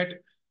considered as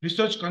that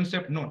research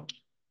concept note.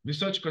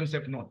 Research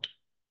concept note.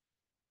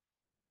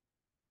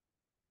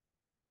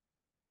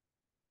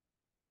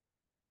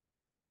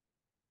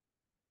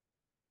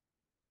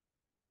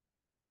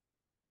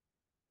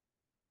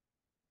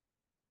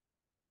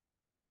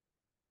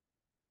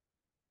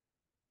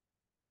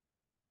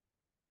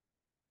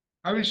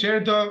 I will share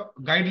the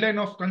guideline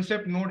of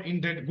concept note in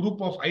that group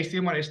of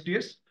ICMR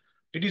STS.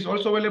 It is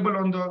also available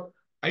on the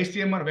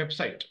ICMR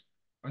website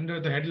under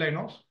the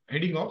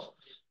heading of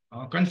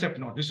concept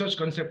note, research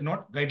concept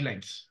note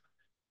guidelines.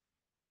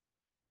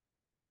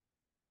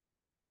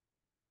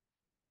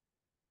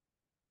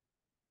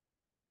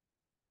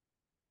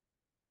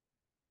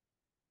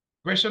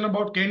 Question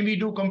about can we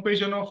do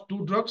comparison of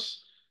two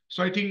drugs?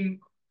 So I think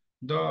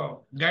the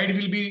guide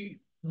will be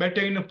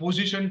better in a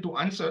position to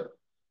answer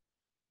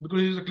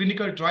because it is a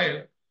clinical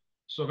trial.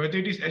 So whether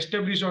it is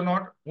established or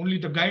not, only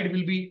the guide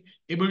will be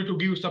able to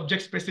give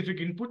subject specific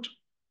input.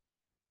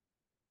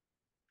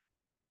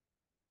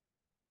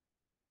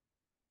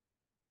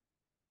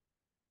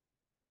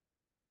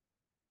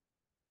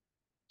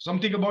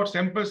 Something about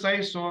sample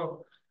size.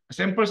 So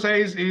sample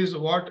size is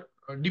what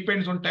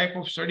depends on type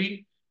of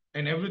study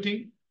and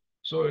everything.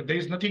 So there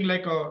is nothing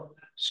like a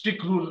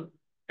strict rule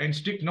and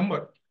strict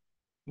number.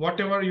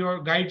 Whatever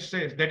your guide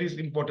says, that is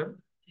important.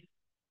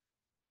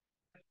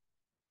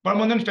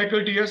 Permanent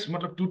faculty, yes,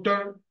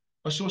 tutor,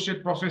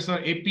 associate professor,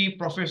 AP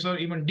professor,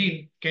 even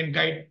dean can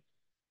guide.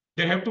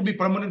 There have to be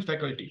permanent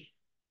faculty.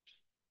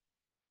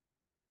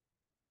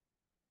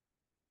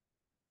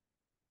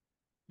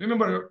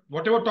 Remember,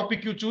 whatever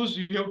topic you choose,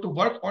 you have to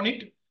work on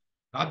it.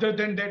 Rather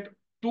than that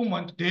 2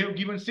 months, they have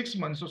given 6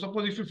 months. So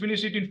suppose if you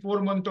finish it in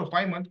 4 months or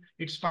 5 months,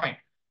 it's fine.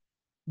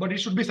 But it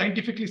should be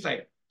scientifically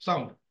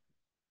sound.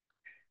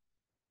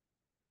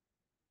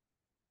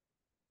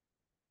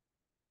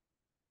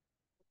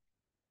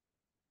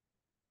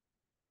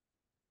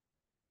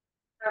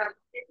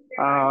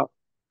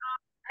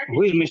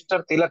 Who is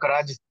Mr. Tilak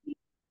Raj?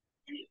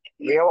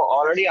 We have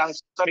already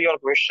answered your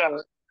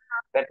question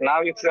that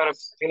now if you are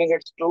feeling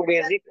it's too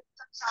basic,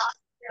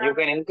 you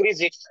can increase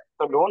it.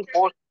 So don't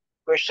post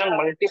question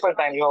multiple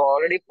times. You have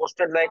already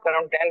posted like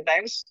around 10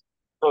 times.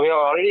 So we have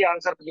already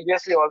answered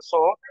previously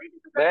also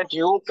that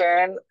you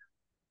can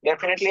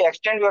definitely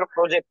extend your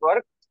project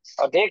work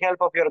or take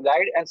help of your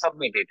guide and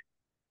submit it.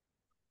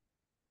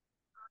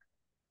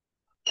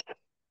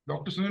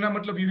 Dr. Sunina,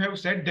 matlab you have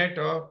said that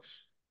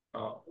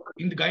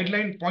in the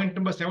guideline point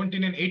number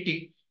 17 and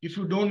 80, if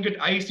you don't get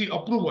IC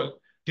approval,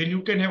 then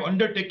you can have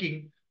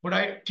undertaking. But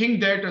I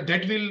think that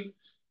that will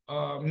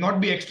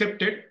not be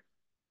accepted,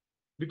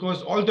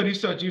 because all the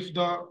research, if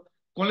the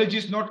college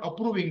is not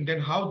approving, then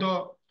how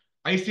the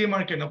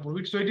ICMR can approve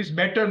it? So it is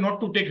better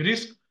not to take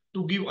risk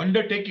to give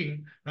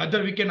undertaking.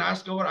 Rather, we can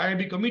ask our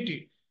IIB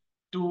committee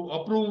to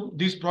approve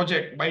this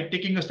project by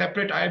taking a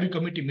separate IIB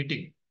committee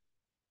meeting.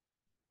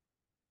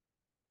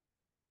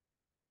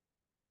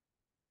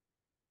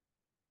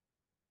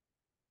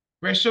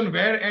 Question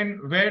where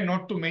and where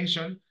not to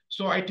mention.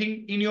 So I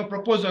think in your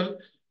proposal,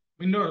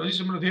 in your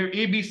register, they have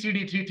A, B, C,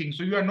 D, three things.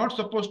 So you are not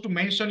supposed to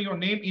mention your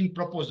name in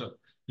proposal.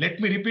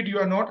 Let me repeat, you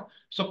are not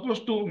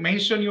supposed to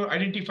mention your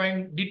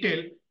identifying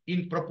detail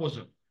in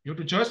proposal. You have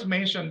to just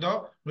mention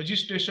the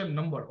registration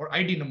number or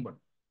ID number.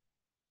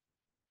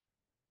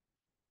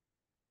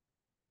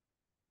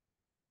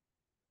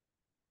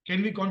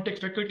 Can we contact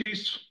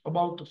faculties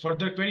about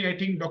further query? I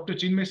think Dr.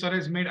 Chinmay sir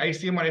has made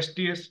ICMR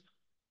STS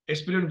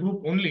aspirant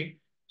group only.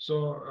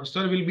 So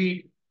sir will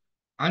be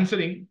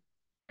answering,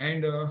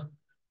 and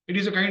it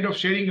is a kind of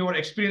sharing our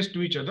experience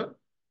to each other.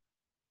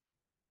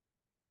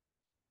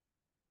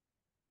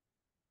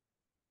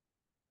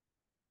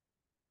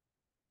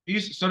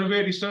 Is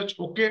survey research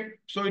okay?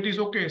 So it is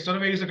okay.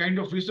 Survey is a kind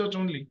of research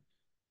only.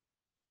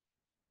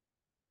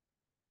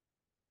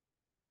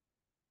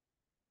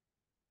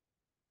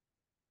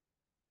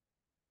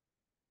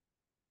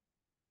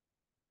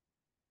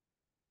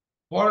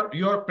 For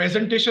your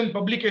presentation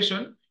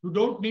publication, you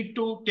don't need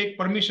to take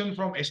permission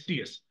from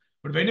STS.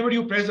 But whenever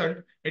you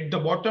present, at the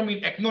bottom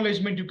in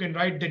acknowledgement, you can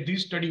write that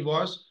this study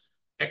was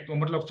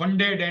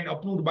funded and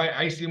approved by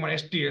ICMR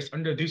STS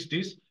under this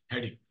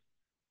heading.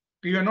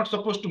 You are not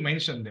supposed to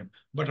mention them.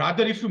 But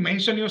rather, if you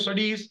mention your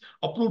study is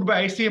approved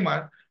by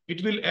ICMR,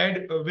 it will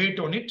add a weight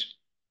on it.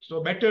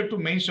 So better to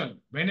mention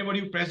whenever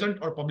you present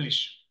or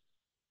publish.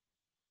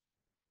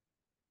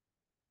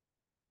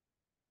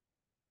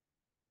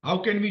 How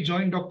can we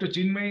join Dr.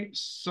 Chinmay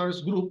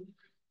sir's group?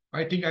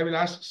 I think I will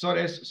ask sir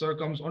as sir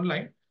comes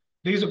online.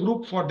 There is a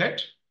group for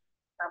that.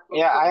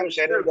 Yeah, I am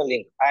sharing the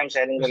link. I am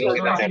sharing the link.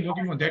 Sir, I am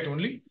working on that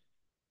only.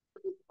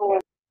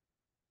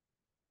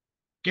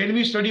 Can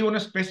we study on a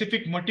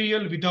specific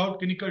material without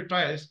clinical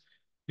trials?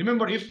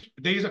 Remember, if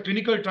there is a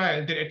clinical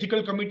trial, the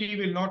ethical committee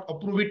will not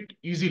approve it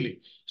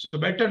easily. So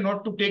better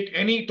not to take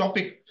any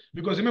topic,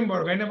 because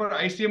remember, whenever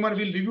ICMR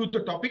will review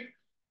the topic,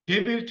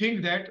 they will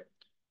think that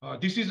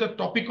this is a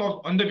topic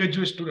of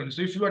undergraduate students.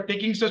 So if you are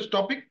taking such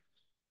topic,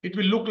 it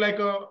will look like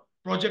a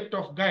project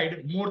of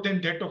guide more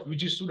than that of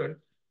UG student.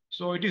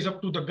 So it is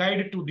up to the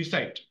guide to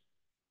decide.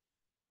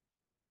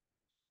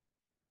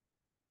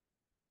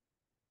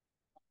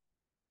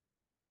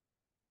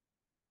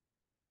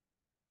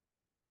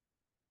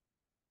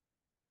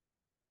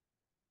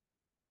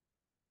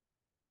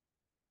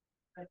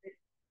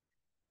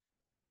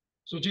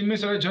 So Chinmay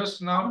sir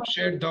just now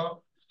shared the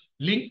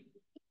link.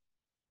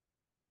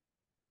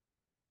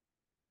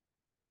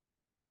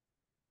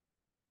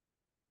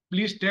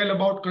 Please tell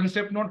about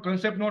concept note.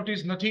 Concept note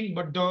is nothing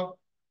but the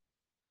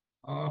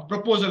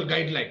proposal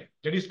guideline.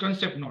 That is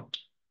concept note.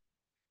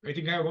 I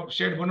think I have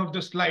shared one of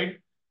the slide,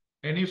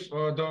 and if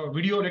the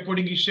video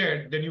recording is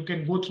shared, then you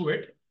can go through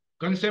it.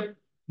 Concept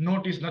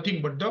note is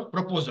nothing but the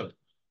proposal.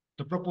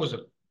 The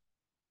proposal.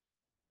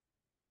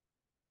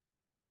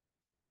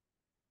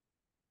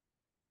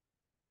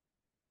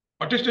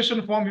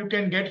 Attestation form you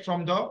can get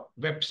from the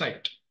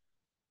website.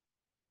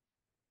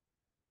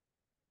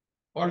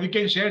 Or we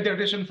can share the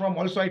attestation form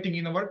also, I think,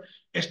 in our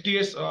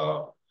STS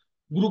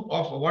group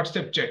of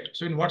WhatsApp chat.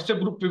 So in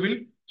WhatsApp group, we will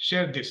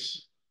share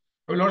this.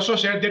 I will also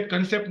share that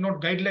concept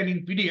note guideline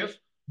in PDF.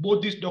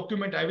 Both this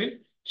document I will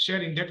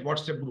share in that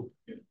WhatsApp group.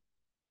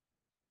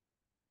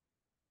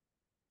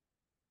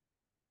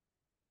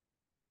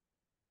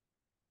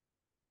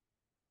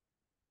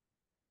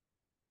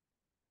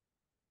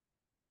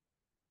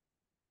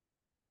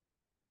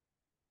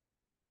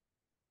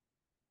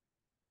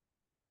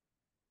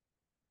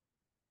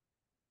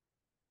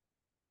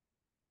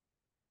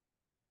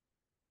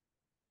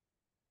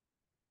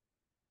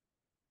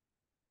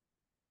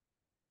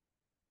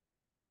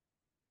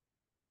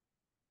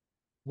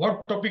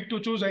 What topic to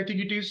choose, I think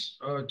it is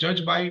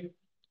judged by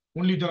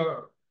only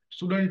the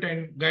student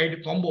and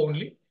guide combo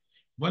only.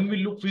 One will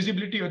look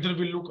feasibility, other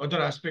will look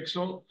other aspects.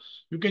 So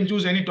you can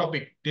choose any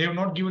topic. They have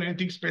not given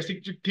anything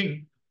specific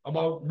thing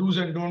about do's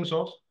and don'ts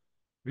of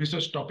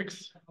research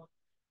topics.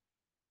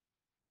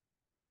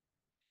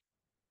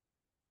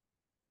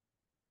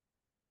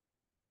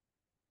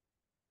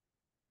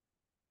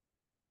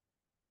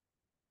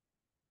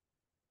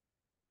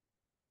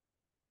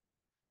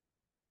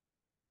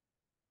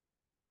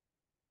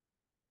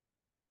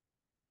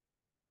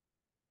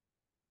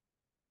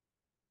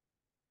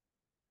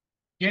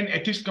 Can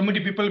ethics committee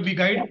people be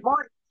guide?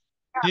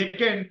 They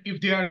can if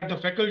they are the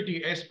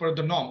faculty as per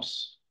the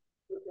norms.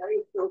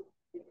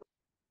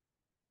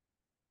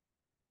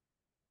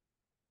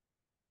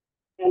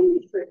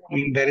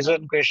 There is a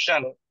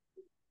question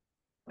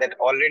that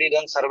already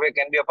done survey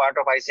can be a part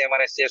of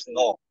ICMR STS.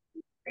 No,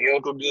 you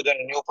have to do the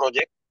new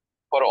project.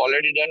 For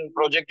already done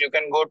project, you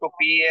can go to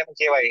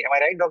PMKY. Am I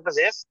right, Dr.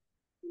 Zes?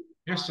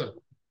 Yes, sir.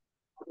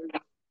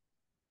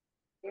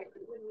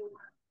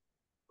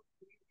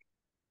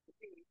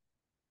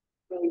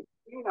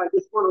 I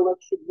just want to let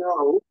you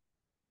know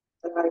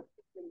that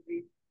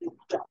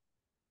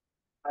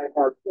I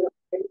have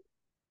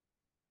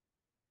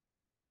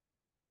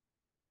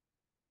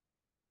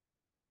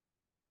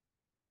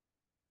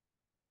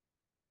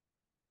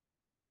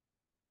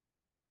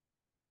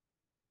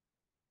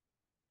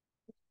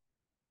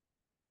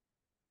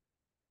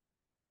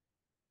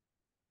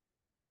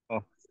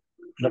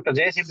Dr.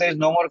 Zes, if there is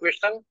no more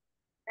question,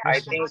 Yes, I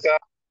sir. think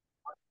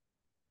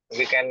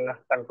we can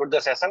conclude the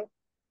session.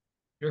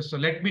 Yes, so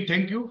let me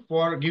thank you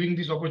for giving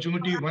this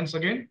opportunity once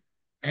again.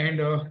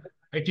 And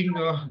I think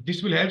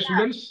this will help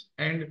students.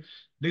 And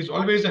there's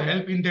always a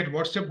help in that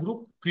WhatsApp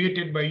group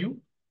created by you.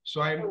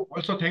 So I'm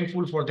also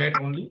thankful for that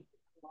only.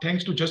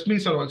 Thanks to Jasmine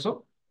sir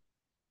also.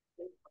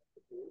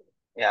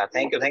 Yeah,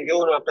 thank you,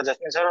 Dr.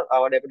 Jasmine sir,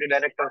 our Deputy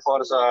Director,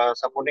 for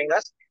supporting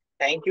us.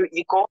 Thank you,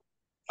 ECO,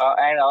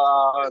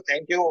 and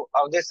thank you,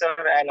 Avdesh sir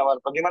and our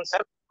Pradyuman sir,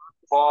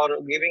 for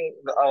giving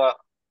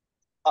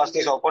us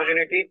this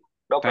opportunity.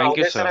 Dr. Thank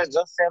you, Avdesh sir sir.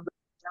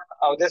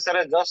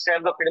 has just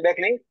shared the feedback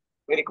link.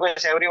 We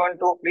request everyone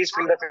to please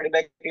fill the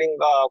feedback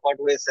link for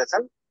today's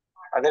session.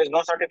 There is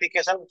no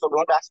certification, so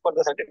don't ask for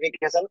the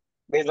certification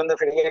based on the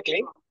feedback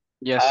link.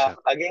 Yes, sir.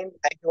 Again,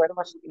 thank you very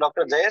much,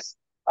 Dr. Jayesh,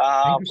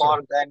 Thank you,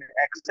 for sir. an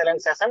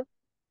excellent session.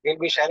 We'll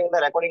be sharing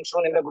the recording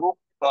soon in the group,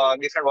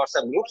 different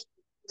WhatsApp groups.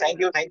 Thank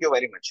you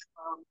very much.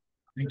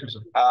 Thank you,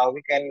 sir.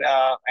 We can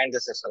end the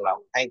session now.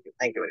 Thank you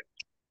very much.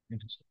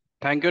 Thank you, sir.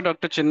 Thank you,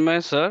 Dr.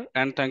 Chinmay, sir,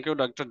 and thank you,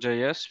 Dr.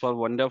 Jayas, for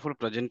wonderful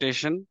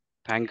presentation.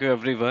 Thank you,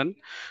 everyone.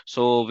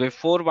 So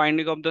before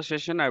winding up the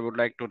session, I would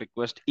like to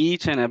request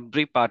each and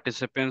every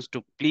participants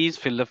to please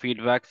fill the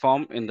feedback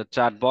form in the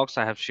chat box.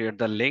 I have shared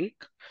the link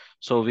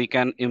so we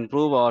can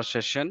improve our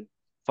session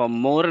for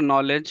more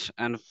knowledge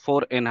and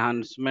for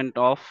enhancement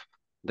of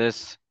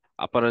this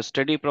upper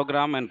study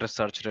program and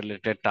research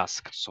related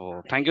tasks.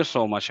 So thank you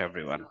so much,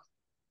 everyone.